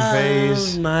love,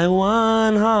 phase. my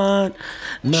one heart,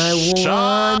 my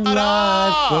one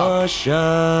life for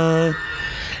sure.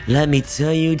 Let me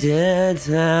tell you the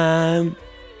time.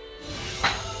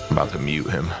 I'm about to mute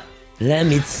him. Let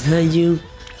me tell you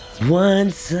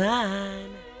one time.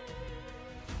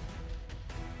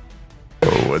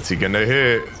 Oh, what's he gonna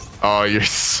hit? Oh, you're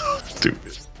so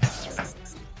stupid.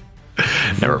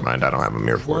 Never mind, I don't have a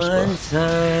mirror force,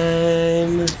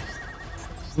 bro.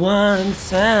 One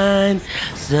time,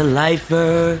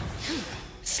 Slifer.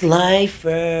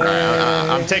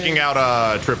 I'm taking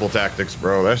out triple tactics,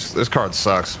 bro. This card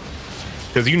sucks.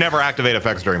 Because you never activate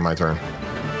effects during my turn.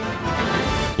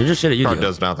 You're just shit at Card Yu-Gi-Oh.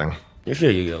 does nothing. You're shit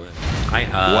at Yu-Gi-Oh, man.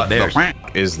 What Bears. the f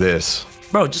is this?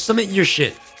 Bro, just submit your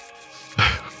shit.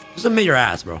 Just submit your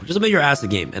ass, bro. Just submit your ass at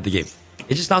the game.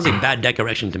 It just sounds like bad deck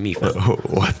correction to me, fam.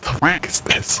 What the f is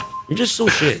this? You're just so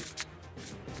shit.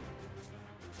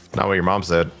 Not what your mom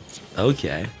said.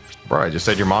 Okay. Bro, I just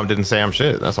said your mom didn't say I'm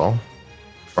shit. That's all.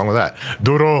 What's wrong with that?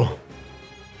 Duro.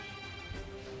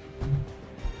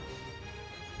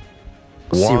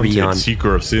 Sirion. Wanted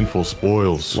seeker of sinful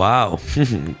spoils. Wow.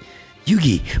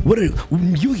 Yugi, what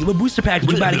booster pack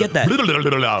did you buy to get that?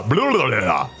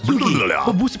 Yugi,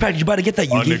 what booster pack did you buy to get that,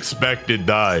 Yugi? Unexpected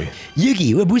die.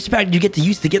 Yugi, what booster pack did you get to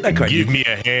use to get that card? Give Yugi? me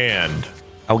a hand.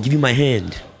 I'll give you my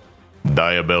hand.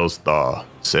 Diabell Star.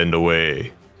 Send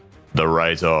away the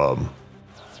right arm.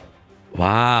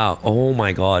 Wow. Oh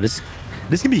my god. This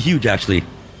can be huge, actually.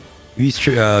 Use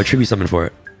tribute summon for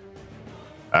it.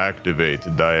 Activate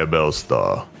Diabell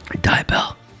Star.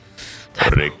 Diabell.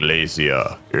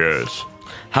 Reclasia. Yes.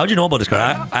 How'd you know about this card?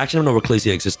 I actually don't know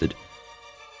Reclasia existed.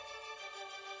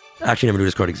 I actually never knew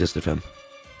this card existed, fam.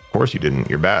 Of course you didn't.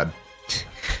 You're bad.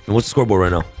 And what's the scoreboard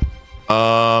right now?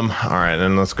 All right,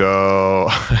 then let's go.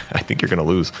 I think you're gonna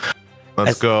lose.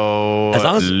 Let's go. as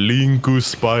long as- Linku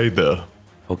Spider.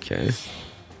 Okay.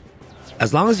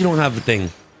 As long as you don't have the thing.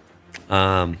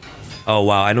 Oh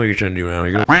wow, I know what you're trying to do now.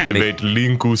 You're gonna Activate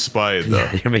Linku Spider.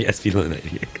 you're gonna make SP Luna.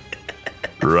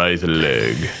 Right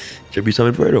leg. Should be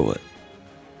something for it or what?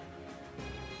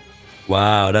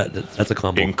 Wow, that's a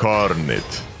combo. Incarnate.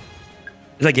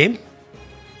 Is that game?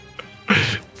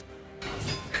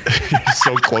 You're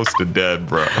so close to dead,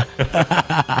 bro.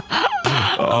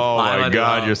 Oh my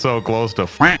god, you're so close to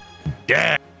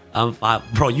dead. I'm fine.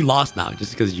 Bro, you lost now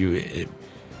just because you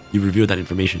revealed that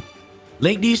information.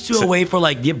 Link these two away for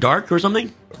like Deep Dark or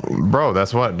something? Bro,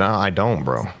 that's what. No, I don't,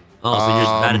 bro. Oh, so you're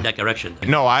just bad at deck erection.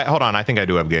 No, hold on. I think I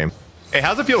do have game. Hey,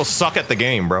 how's it feel to suck at the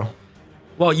game, bro?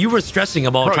 Well, you were stressing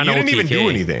about Bro, trying you to didn't even do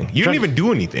anything. You didn't even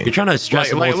do anything. You're trying to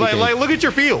stress like, about OTK. look at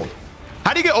your field.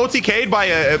 How do you get OTK'd by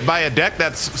a deck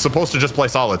that's supposed to just play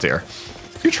solitaire?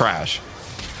 You're trash.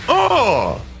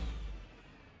 Oh!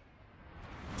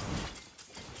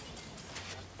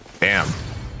 Damn.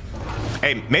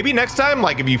 Hey, maybe next time,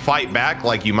 like if you fight back,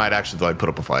 like you might actually like put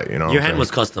up a fight. You know? Your hand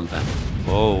was custom, fam.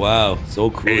 Oh wow,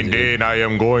 so cool. And then I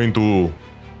am going to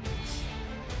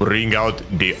bring out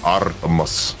the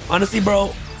Artemis. Honestly,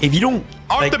 bro, if you don't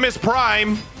Optimus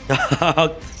Prime.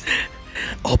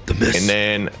 Optimus. And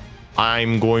then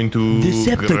I'm going to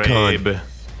Decepticon. grab.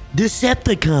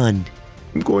 Decepticon.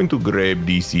 I'm going to grab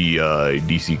DC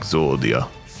EXODIA.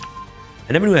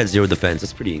 I never knew I had 0 defense.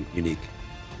 That's pretty unique.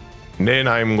 And then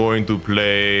I'm going to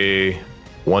play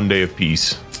One Day of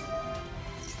Peace.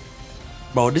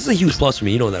 Bro, this is a huge plus for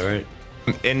me. You know that, right?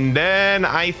 And then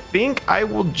I think I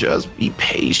will just be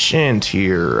patient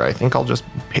here. I think I'll just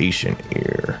be patient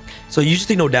here. So you just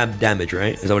take no damage,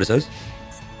 right? Is that what it says?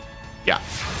 Yeah.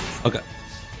 Okay.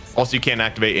 Also, you can't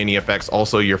activate any effects.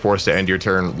 Also, you're forced to end your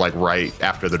turn like right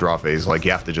after the draw phase. Like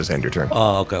you have to just end your turn.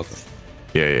 Oh, okay.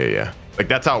 Yeah. Like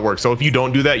that's how it works. So if you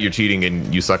don't do that, you're cheating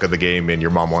and you suck at the game and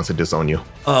your mom wants to disown you.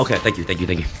 Oh, okay. Thank you.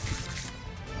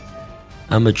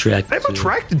 I'm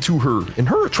attracted to her and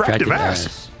her attractive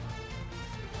ass.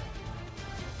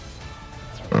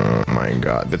 Oh my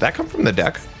god. Did that come from the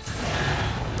deck?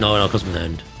 No, it comes from the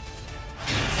hand.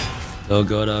 Oh,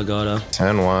 gotta.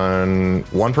 10, 1.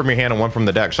 One from your hand and one from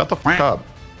the deck. Shut the fuck up.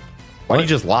 Why do you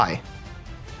just lie?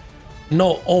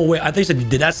 No, oh wait, I think you said,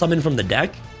 did that summon from the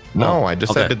deck? No, I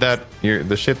just said, did that,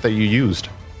 the shit that you used.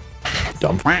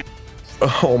 Dumb.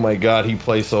 Oh my god, he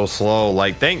plays so slow.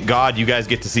 Like, thank god you guys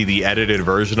get to see the edited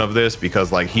version of this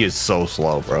because, like, he is so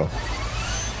slow, bro.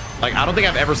 Like, I don't think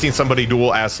I've ever seen somebody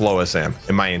duel as slow as Sam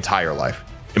in my entire life.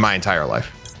 In my entire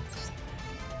life.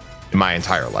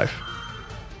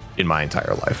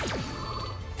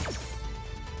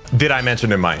 Did I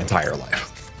mention in my entire life?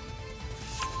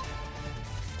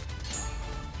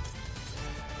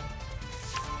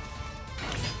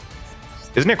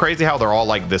 Isn't it crazy how they're all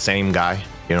like the same guy?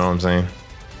 You know what I'm saying?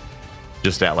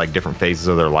 Just at like different phases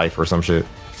of their life or some shit.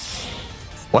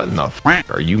 What in the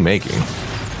f are you making?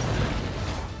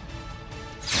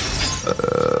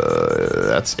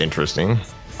 That's interesting.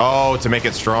 Oh, to make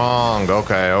it strong.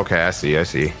 Okay, I see. I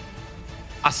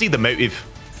see the if.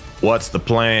 What's the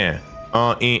plan?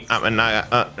 Got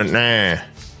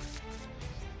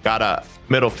a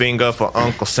middle finger for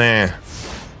Uncle Sam.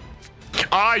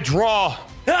 I draw.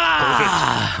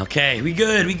 Ah, okay, we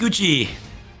good. We Gucci.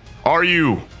 Are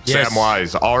you, Yes.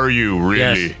 Samwise? Are you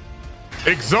really? Yes.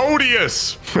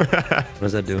 Exodius! What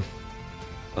does that do?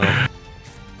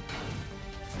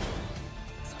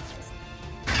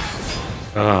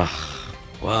 Oh.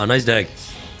 Wow, nice deck.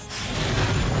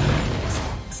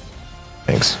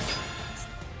 Thanks.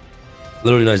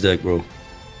 Literally nice deck, bro.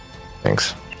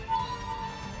 Thanks.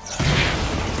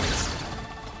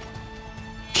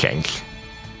 Shank.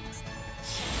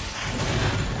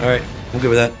 All right, I'm good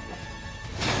with that.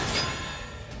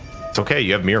 It's okay.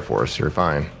 You have Mirror Force. You're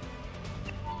fine.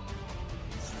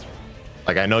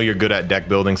 Like, I know you're good at deck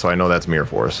building, so I know that's Mirror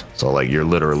Force. So, like, you're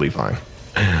literally fine.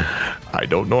 I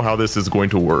don't know how this is going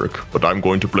to work, but I'm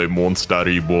going to play Monster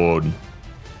Reborn.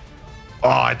 Oh,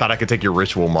 I thought I could take your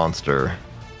Ritual Monster.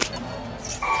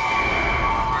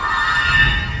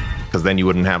 Because then you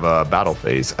wouldn't have a battle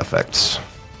phase effects.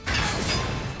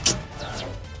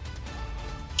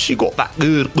 She got that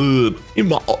good in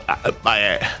my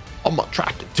I'm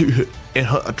attracted to it in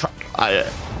her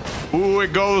attractive. Ooh,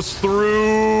 it goes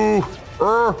through.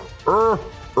 But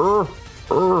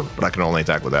I can only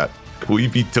attack with that. Will you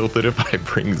be tilted if I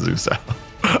bring Zeus out?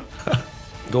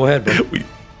 Go ahead, bro.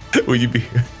 Will you be?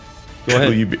 Go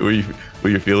ahead. Will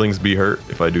your feelings be hurt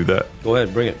if I do that? Go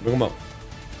ahead, bring it. Bring him up.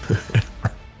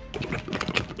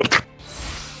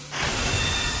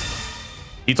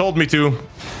 He told me to.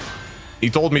 He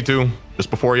told me to.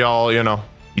 Just before y'all, you know.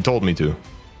 He told me to.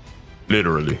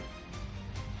 Literally.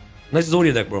 Nice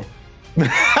Zodia deck, bro.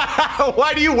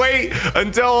 Why do you wait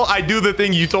until I do the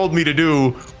thing you told me to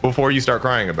do before you start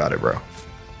crying about it, bro?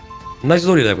 Nice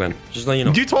Zodia deck, man. Just let you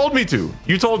know. You told me to.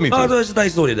 You told me to. Oh, no, it's a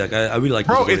nice Zodia deck. I really like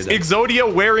Bro, this it's deck.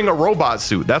 EXODIA wearing a robot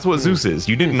suit. That's what Zeus is.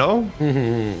 You didn't know?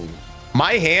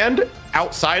 My hand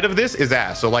outside of this is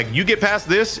ass. So, like, you get past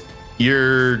this,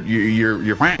 you're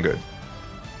fine good.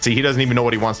 See, he doesn't even know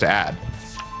what he wants to add.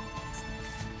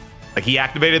 Like, he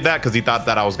activated that because he thought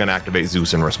that I was going to activate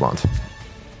Zeus in response.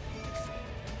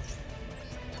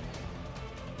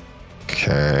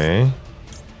 Okay.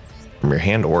 From your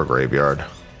hand or graveyard.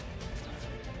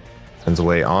 Sends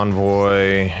away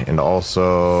Envoy and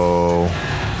also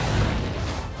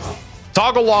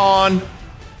toggle on.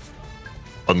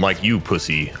 Unlike you,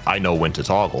 pussy, I know when to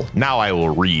toggle. Now I will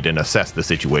read and assess the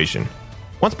situation.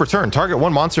 Once per turn, target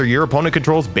one monster your opponent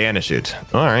controls, banish it.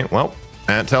 All right, well,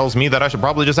 that tells me that I should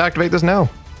probably just activate this now.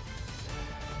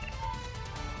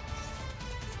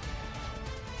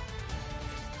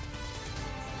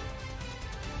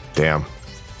 Damn.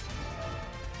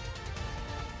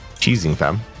 Cheesing,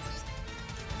 fam.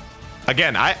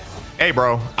 Again, hey,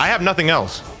 bro, I have nothing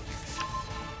else.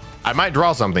 I might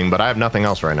draw something, but I have nothing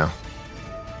else right now.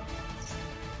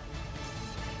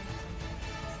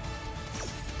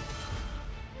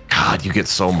 God, you get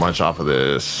so much off of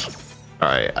this. All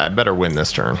right, I better win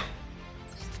this turn.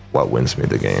 What wins me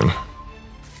the game?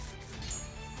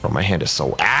 Bro, my hand is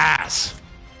so ass.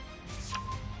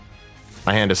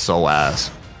 My hand is so ass.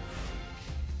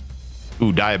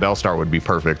 Ooh, Diabell Star would be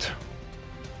perfect.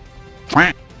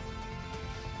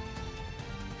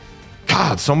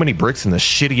 God, so many bricks in this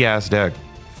shitty ass deck.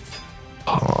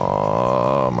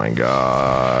 Oh my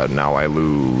god, now I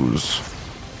lose.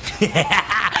 Yeah!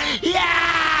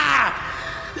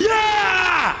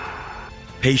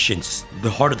 Patience. The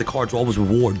heart of the cards will always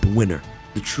reward the winner,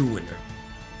 the true winner.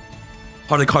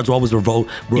 Heart of the cards will always revolt.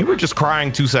 You were just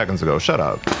crying 2 seconds ago. Shut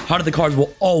up. Heart of the cards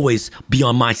will always be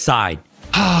on my side.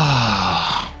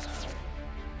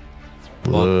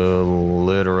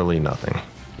 Literally nothing.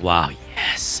 Wow.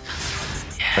 Yes.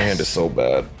 My hand is so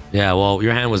bad. Yeah. Well,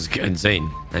 your hand was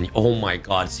insane, and oh my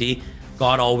God. See,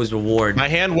 God always reward. My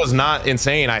hand was not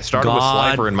insane. I started with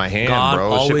Slifer in my hand,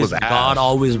 bro. Shit was ass. God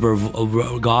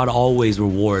always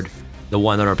reward the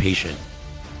one that are patient.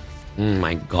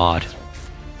 My God.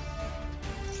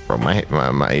 Bro,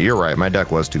 you're right. My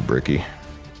deck was too bricky.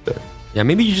 Yeah,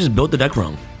 maybe you just built the deck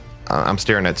wrong. I'm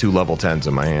staring at 2 level 10s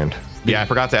in my hand. Yeah, I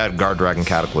forgot to add Guard Dragon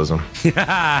Cataclysm.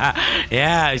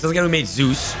 Yeah, he's just gonna make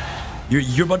Zeus.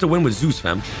 You're about to win with Zeus,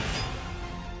 fam.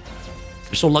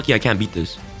 You're so lucky I can't beat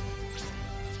this.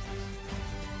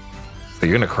 Are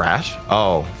you gonna crash?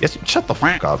 Oh, yes. Shut the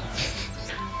fuck up.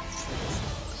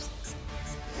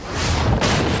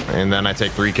 And then I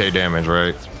take 3k damage,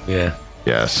 right? Yeah.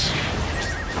 Yes.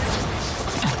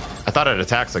 I thought it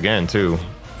attacks again too.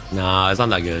 Nah, it's not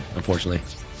that good, unfortunately.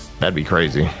 That'd be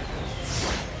crazy.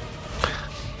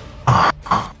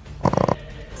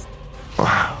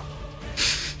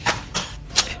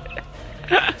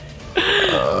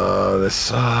 This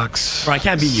sucks. Bro, I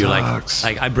can't beat you.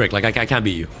 Like I brick. Like I can't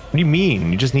beat you. What do you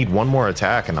mean? You just need one more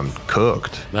attack and I'm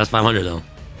cooked. That's 500 though.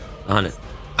 100.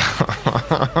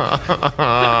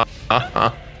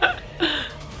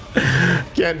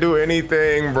 Can't do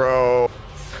anything, bro.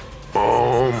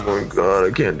 Oh my God,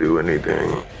 I can't do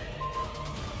anything.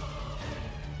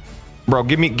 Bro,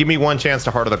 give me one chance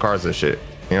to Heart of the Cards this shit.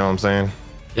 You know what I'm saying?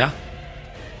 Yeah.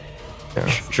 Yeah.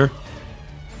 Sure.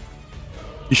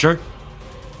 You sure?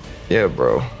 Yeah,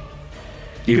 bro.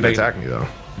 You can attack me though.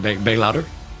 Beg louder.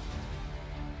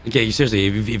 Okay, seriously.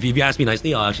 If you ask me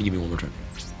nicely, I'll actually give you one more turn.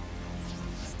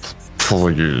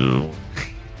 For you.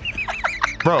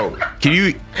 Bro, can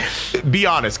you be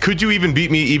honest? Could you even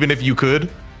beat me even if you could?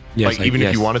 Yes, like even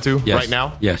if you wanted to yes, right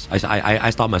now? Yes, I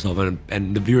stopped myself,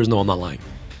 and the viewers know I'm not lying.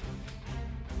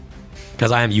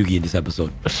 Because I am Yugi in this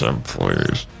episode.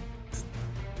 Please.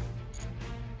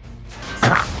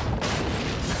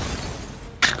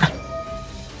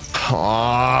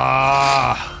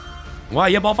 Why?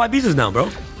 You have all 5 pieces now, bro.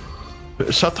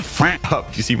 Shut the fuck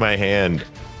up. You see my hand?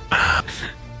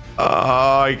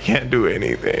 I can't do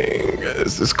anything.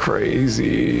 This is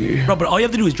crazy. Bro, but all you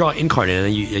have to do is draw Incarnate, and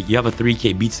then you have a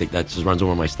 3k beat stick that just runs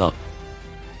over my stuff.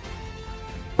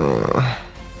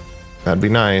 That'd be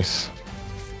nice.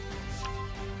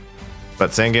 But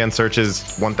Sangan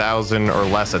searches 1,000 or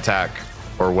less attack,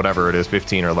 or whatever it is,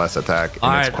 15 or less attack.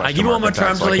 All right, I give you one more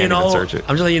turn to let you know. I'm just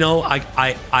letting you know.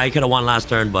 I could have won last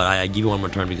turn, but I give you one more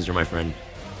turn because you're my friend.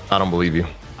 I don't believe you.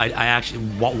 I actually.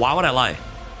 Why would I lie?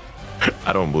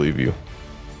 I don't believe you.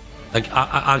 Like,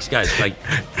 honestly, guys, like.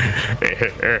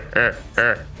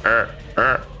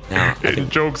 Now,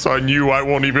 Joke's on you. I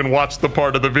won't even watch the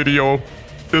part of the video,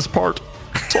 this part,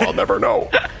 so I'll never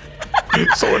know.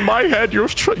 So in my head, you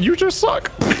just suck.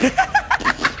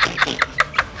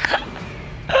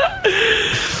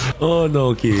 Oh no,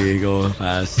 okay, go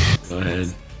fast. Go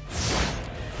ahead.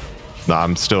 No,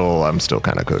 I'm still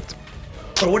kind of cooked.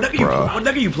 Bro, what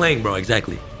deck are you playing, bro?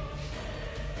 Exactly.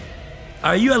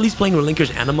 Are you at least playing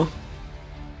Relinquish Anima?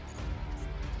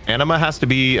 Anima has to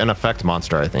be an effect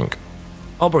monster, I think.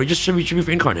 Oh, bro, you just should be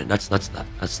for Incarnate. That's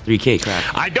 3k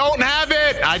crap. I don't have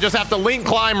it. I just have to link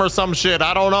climb or some shit.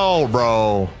 I don't know,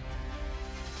 bro.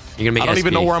 You're gonna make. I don't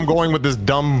even know where I'm going with this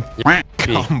dumb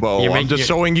combo. I'm just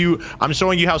showing you. I'm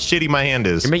showing you how shitty my hand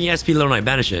is. You're making SP Little Knight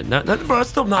banish it. Bro, that's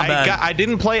still not bad. I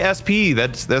didn't play SP.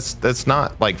 That's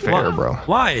not like fair, bro.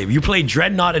 Why? You play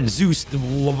Dreadnought and Zeus.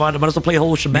 Might as well play a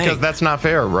whole shebang. Because that's not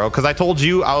fair, bro. Because I told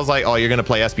you, I was like, oh, you're gonna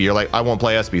play SP. You're like, I won't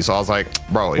play SP. So I was like,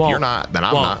 bro, if you're not, then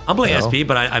I'm not. I'm playing SP,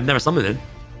 but I've never summoned it.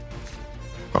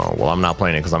 Oh well, I'm not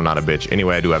playing it because I'm not a bitch.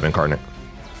 Anyway, I do have Incarnate.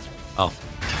 Oh.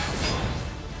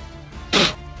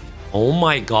 Oh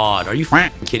my God, are you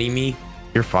kidding me?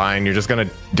 You're fine. You're just gonna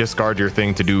discard your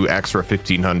thing to do extra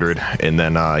 1,500, and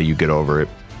then you get over it.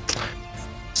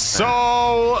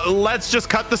 So let's just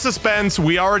cut the suspense.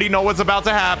 We already know what's about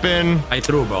to happen. I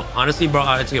threw, bro. Honestly,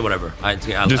 bro, it's okay, whatever.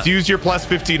 Just use your plus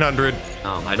 1,500.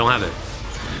 No, I don't have it.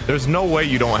 There's no way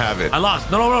you don't have it. I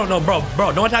lost. No, bro,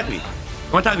 don't attack me.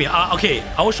 Don't attack me. Okay,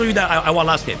 I will show you that I won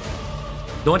last game.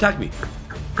 Don't attack me.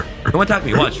 Don't attack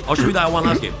me. Watch. I'll show you that I won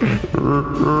last game.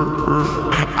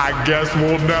 I guess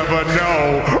we'll never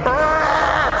know.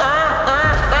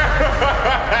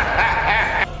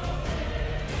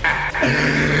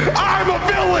 I'm a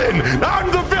villain.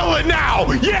 I'm the villain now.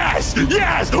 Wow! Yes!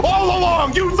 Yes! All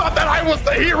along, you thought that I was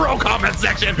the hero, comment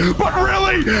section, but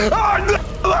really, I'm the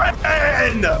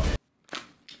villain!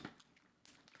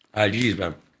 GG's,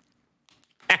 man.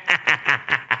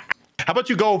 How about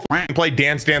you go and play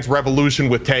Dance Dance Revolution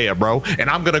with Taya, bro? And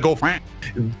I'm gonna go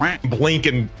blink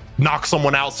and knock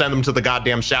someone out, send them to the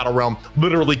goddamn Shadow Realm,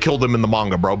 literally kill them in the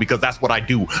manga, bro, because that's what I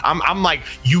do. I'm like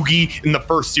Yugi in the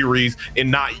first series and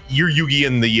not you're Yugi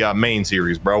in the main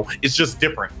series, bro. It's just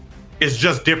different. It's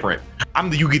just different. I'm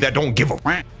the Yugi that don't give a